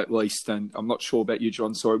Sean and I at least, and I'm not sure about you,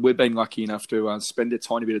 John, sorry, we've been lucky enough to spend a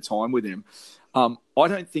tiny bit of time with him. I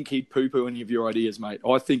don't think he'd poo-poo any of your ideas, mate.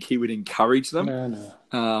 I think he would encourage them. No.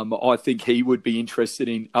 I think he would be interested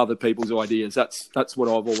in other people's ideas. That's what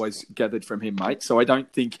I've always gathered from him, mate. So I don't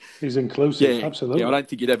think... He's inclusive, absolutely. Yeah, I don't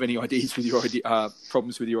think you'd have any ideas with your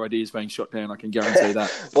problems with your ideas being shot down. I can guarantee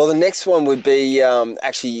that. Well, the next one would be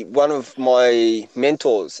actually one of my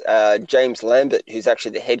mentors, James Lambert, who's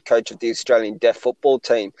actually the head coach of the Australian Deaf football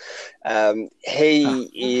team. He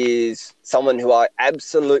is someone who I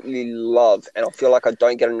absolutely love, and I feel like I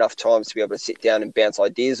don't get enough time to be able to sit down and bounce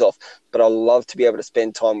ideas off, but I love to be able to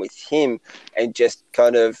spend time with him and just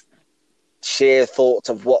kind of share thoughts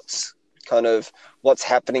of what's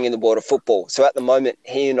happening in the world of football. So at the moment,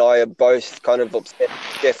 he and I are both kind of obsessed with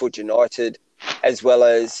Sheffield United as well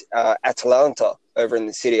as Atalanta over in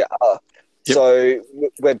the Serie A. Yep. So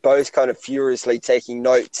we're both kind of furiously taking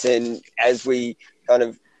notes, and as we kind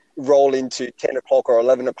of roll into 10 o'clock or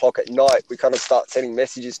 11 o'clock at night, we kind of start sending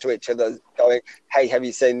messages to each other going, hey, have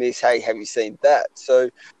you seen this? Hey, have you seen that? So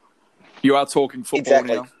you are talking football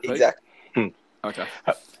now? Exactly. Okay.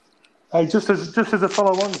 Hey, just as a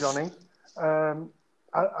follow-on, Johnny,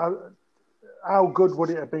 how good would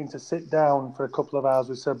it have been to sit down for a couple of hours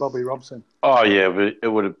with Sir Bobby Robson? Oh, yeah, but it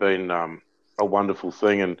would have been a wonderful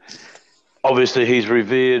thing. And obviously he's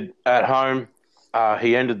revered at home.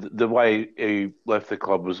 He ended the way he left the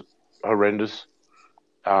club was horrendous.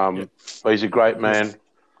 But he's a great man.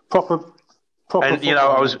 Proper. And, you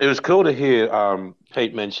know, it was cool to hear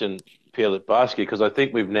Pete mention Pierre Littbarski, because I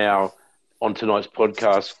think we've now, on tonight's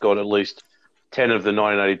podcast, got at least 10 of the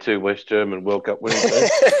 1982 West German World Cup winning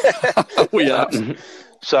team. We are.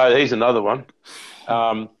 So he's another one.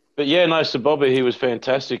 But yeah, no, Sir Bobby, he was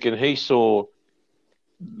fantastic. And he saw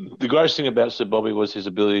the greatest thing about Sir Bobby was his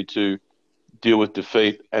ability to deal with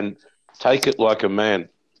defeat and take it like a man.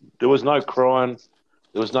 There was no crying,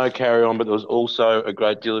 there was no carry on, but there was also a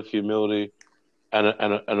great deal of humility and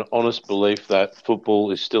an honest belief that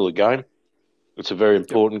football is still a game. It's a very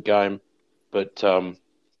important game. But,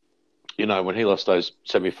 you know, when he lost those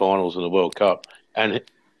semi-finals in the World Cup,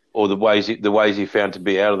 or the ways he found to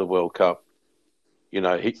be out of the World Cup, you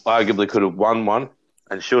know, he arguably could have won one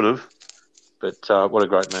and should have. But what a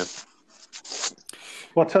great man!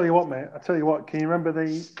 Well, I'll tell you what, mate. Can you remember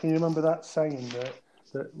that saying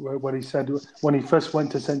that when he said when he first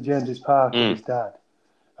went to St James's Park with his dad,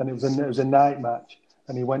 and it was a night match,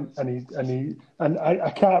 and he went and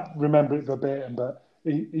I can't remember it verbatim, but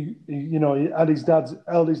he you know, he had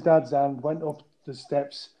held his dad's hand, went up the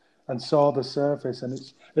steps and saw the surface, and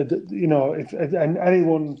it's, you know, and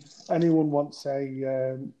anyone wants to say,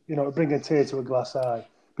 you know, bring a tear to a glass eye,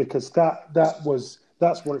 because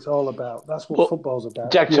that's what it's all about. That's what football's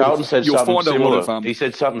about. Jack Charlton said something similar. He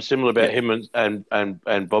said something similar about him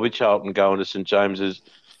and Bobby Charlton going to St James's,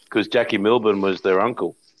 because Jackie Milburn was their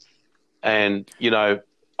uncle. And, you know,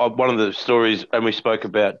 one of the stories, and we spoke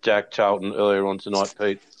about Jack Charlton earlier on tonight,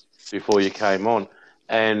 Pete, before you came on,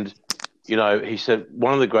 and, you know, he said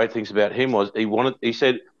one of the great things about him was he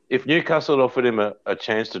said if Newcastle had offered him a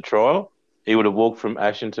chance to trial, he would have walked from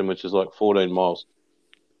Ashington, which is like 14 miles.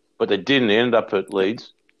 But they didn't. He ended up at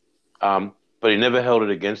Leeds. But he never held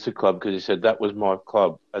it against the club, because he said that was my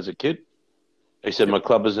club as a kid. He said my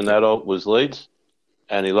club as an adult was Leeds,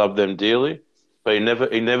 and he loved them dearly. But he never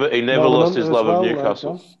lost his love of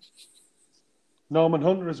Newcastle. Norman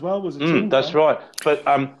Hunter as well was a team. That's right. But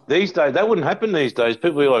these days, that wouldn't happen these days.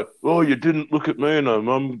 People are like, "Oh, you didn't look at me, and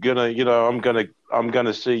I'm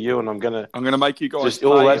gonna see you, and I'm gonna make you guys just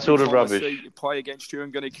all that sort of rubbish. Play against you.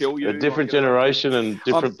 I'm gonna kill you." A different generation and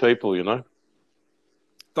different people, you know.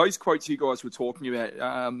 Those quotes you guys were talking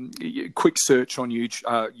about, quick search on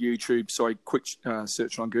YouTube, quick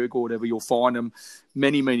search on Google, whatever, you'll find them.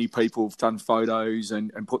 Many people have done photos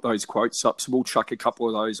and put those quotes up, so we'll chuck a couple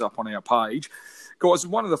of those up on our page. Guys,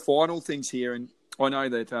 one of the final things here, and I know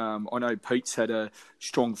that Pete's had a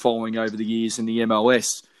strong following over the years in the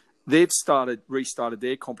MLS. They've restarted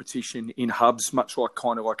their competition in hubs,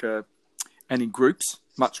 and in groups,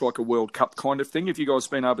 much like a World Cup kind of thing. Have you guys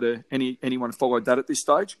been able to, anyone followed that at this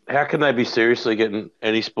stage? How can they be seriously getting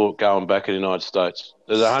any sport going back in the United States?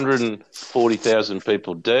 There's 140,000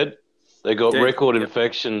 people dead. They got record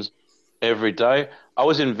infections every day. I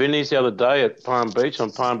was in Vinnie's the other day at Palm Beach,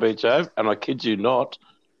 on Palm Beach Ave, and I kid you not,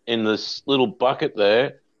 in this little bucket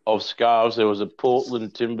there of scarves, there was a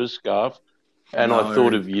Portland Timbers scarf, and I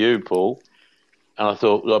thought of you, Paul, and I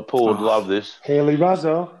thought Paul would love this. Haley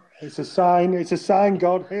Razzo. It's a sign,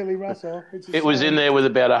 God. Haley Razzo. It was in there with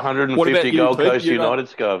about 150 Gold Coast United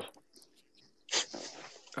scarves.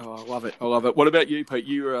 Oh, I love it. What about you, Pete?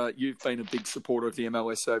 You've been a big supporter of the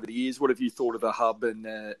MLS over the years. What have you thought of the hub and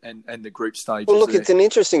the group stages? Well, look, it's an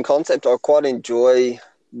interesting concept. I quite enjoy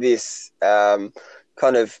this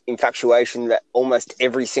kind of infatuation that almost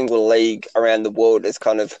every single league around the world has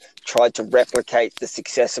kind of tried to replicate the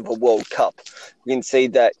success of a World Cup. You can see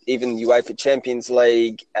that even the UEFA Champions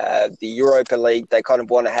League, the Europa League, they kind of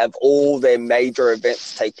want to have all their major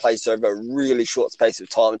events take place over a really short space of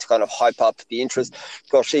time to kind of hype up the interest.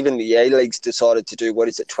 Gosh, even the A-Leagues decided to do,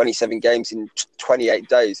 27 games in 28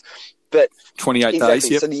 days. But 28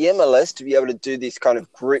 days, yep. So the MLS, to be able to do this kind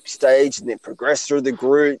of group stage and then progress through the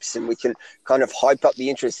groups, and we can kind of hype up the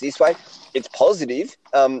interest this way, it's positive.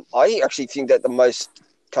 I actually think that the most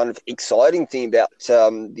kind of exciting thing about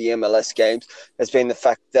the MLS games has been the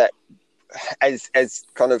fact that as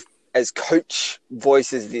coach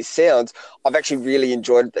voices this sounds, I've actually really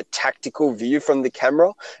enjoyed the tactical view from the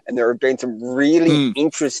camera, and there have been some really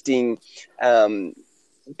interesting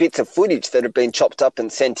bits of footage that have been chopped up and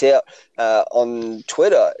sent out on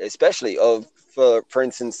Twitter, especially for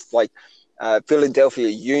instance, like Philadelphia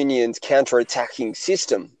Union's counter-attacking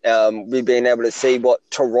system. We've been able to see what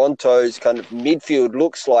Toronto's kind of midfield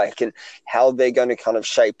looks like and how they're going to kind of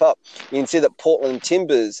shape up. You can see that Portland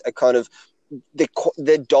Timbers are kind of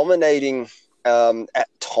they're dominating at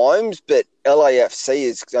times, but LAFC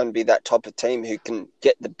is going to be that type of team who can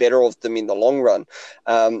get the better of them in the long run.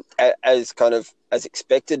 As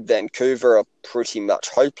expected, Vancouver are pretty much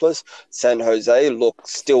hopeless. San Jose look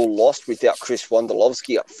still lost without Chris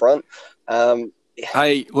Wondolowski up front.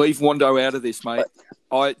 Hey, leave Wondo out of this, mate.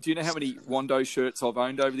 Do you know how many Wondo shirts I've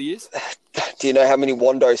owned over the years? Do you know how many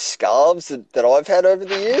Wondo scarves that I've had over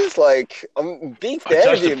the years? Like, I'm a big fan of him.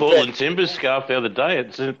 I touched the Portland Timbers scarf the other day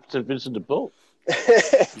at St. Vincent de Paul.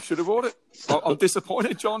 You should have bought it. I'm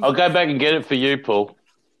disappointed, John. I'll go back and get it for you, Paul.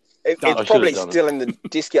 It's probably still in the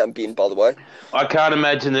discount bin, by the way. I can't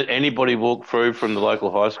imagine that anybody walked through from the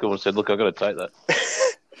local high school and said, look, I've got to take that.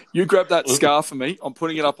 You grab that scarf for me. I'm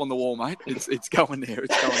putting it up on the wall, mate. It's going there.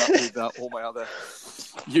 It's going up with all my other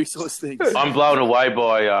useless things. I'm blown away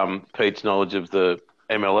by Pete's knowledge of the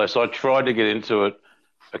MLS. I tried to get into it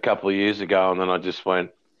a couple of years ago, and then I just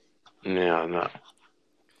went, no.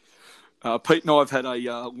 Pete and I have had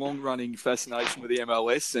a long-running fascination with the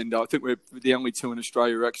MLS, and I think we're the only two in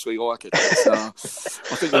Australia who actually like it. I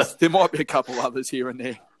think there might be a couple others here and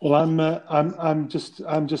there. Well, I'm just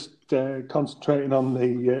concentrating on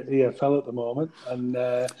the EFL at the moment, and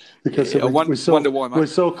because we're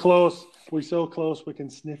so close, we can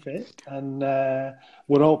sniff it, and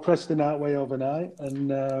we're all pressed in that way overnight,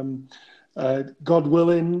 and. God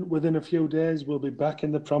willing, within a few days, we'll be back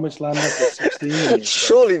in the promised land after 16 years.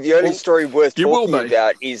 Surely the only story worth talking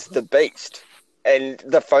about is the Beast and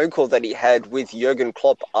the phone call that he had with Jurgen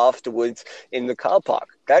Klopp afterwards in the car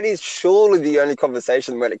park. That is surely the only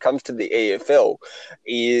conversation when it comes to the EFL,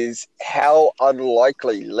 is how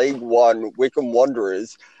unlikely League One Wycombe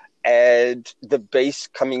Wanderers and the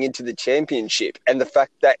Beast coming into the championship, and the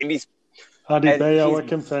fact that it is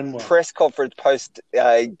press conference post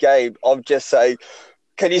game of just saying,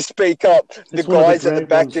 can you speak up? The guys at the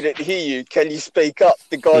back didn't hear you. Can you speak up?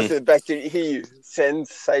 The guys at the back didn't hear you.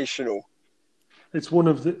 Sensational. It's one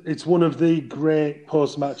of the great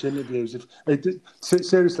post-match interviews.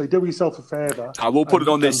 Seriously, do yourself a favour. We'll put it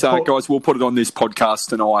on this, guys. We'll put it on this podcast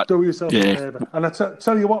tonight. Do yourself a favour. And I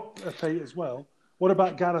tell you what, Pete, as well. What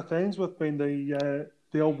about Gareth Ainsworth being the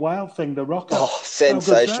old wild thing, the rocker? Oh,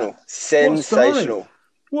 sensational. Sensational.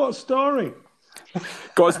 What story?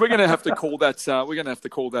 Guys, we're going to have to call that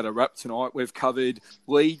a wrap tonight. We've covered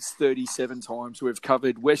Leeds 37 times. We've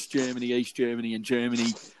covered West Germany, East Germany, and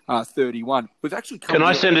Germany 31. We've actually covered. Can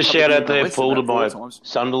I send a shout out there, Paul, to my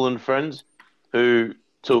Sunderland friends who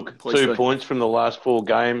took 2 points from the last 4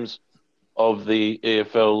 games of the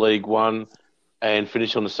EFL League One and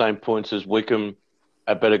finished on the same points as Wycombe.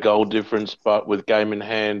 A better goal difference, but with game in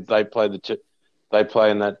hand, they play in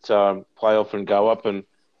that playoff and go up, and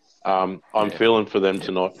I'm feeling for them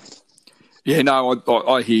tonight. Yeah, no,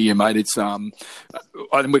 I hear you, mate. It's and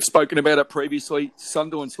we've spoken about it previously.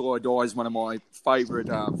 Sunderland Till I Die is one of my favourite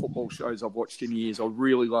football shows I've watched in years. I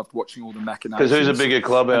really loved watching all the machinations. Because who's a bigger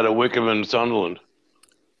club out of Wycombe and Sunderland?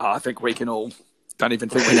 I think we can all. Don't even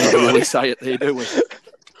think we need to really say it there, do we?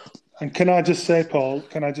 And can I just say, Paul?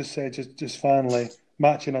 Just finally.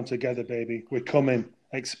 Marching on together, baby. We're coming.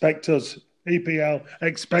 Expect us. EPL,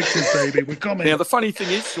 expect us, baby. We're coming. Now, the funny thing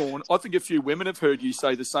is, Sean, I think a few women have heard you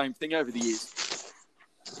say the same thing over the years.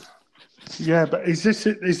 Yeah, but is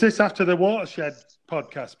this after the Watershed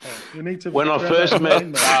podcast, Paul? You need to. When I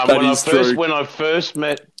first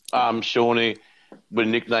met Shawnee, we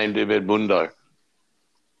nicknamed him Edmundo.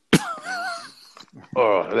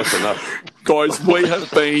 Oh, that's enough. Guys,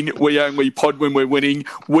 we only pod when we're winning.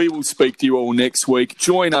 We will speak to you all next week.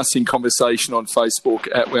 Join us in conversation on Facebook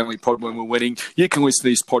at We Only Pod When We're Winning. You can listen to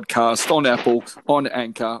this podcast on Apple, on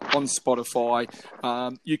Anchor, on Spotify.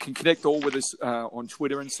 You can connect all with us on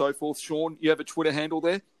Twitter and so forth. Sean, you have a Twitter handle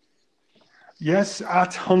there? Yes,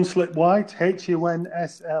 at Hunslet White,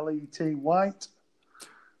 HUNSLET White.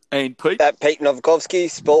 And Pete? At Pete Novakovsky,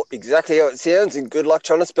 spelled exactly how it sounds, and good luck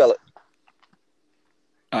trying to spell it.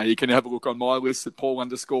 You can have a look on my list at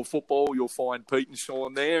Paul_football. You'll find Pete and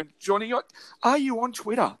Sean there. Johnny, are you on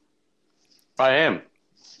Twitter? I am.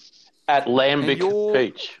 At Lambic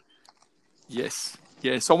Peach. Yes.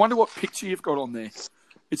 I wonder what picture you've got on there.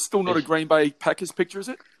 It's still not a Green Bay Packers picture, is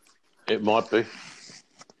it? It might be.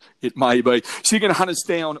 It may be. So you're going to hunt us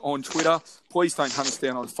down on Twitter. Please don't hunt us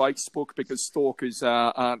down on Facebook because stalkers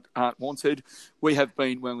aren't wanted. We have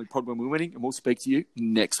been We Only Pod When We're Winning, and we'll speak to you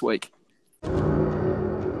next week.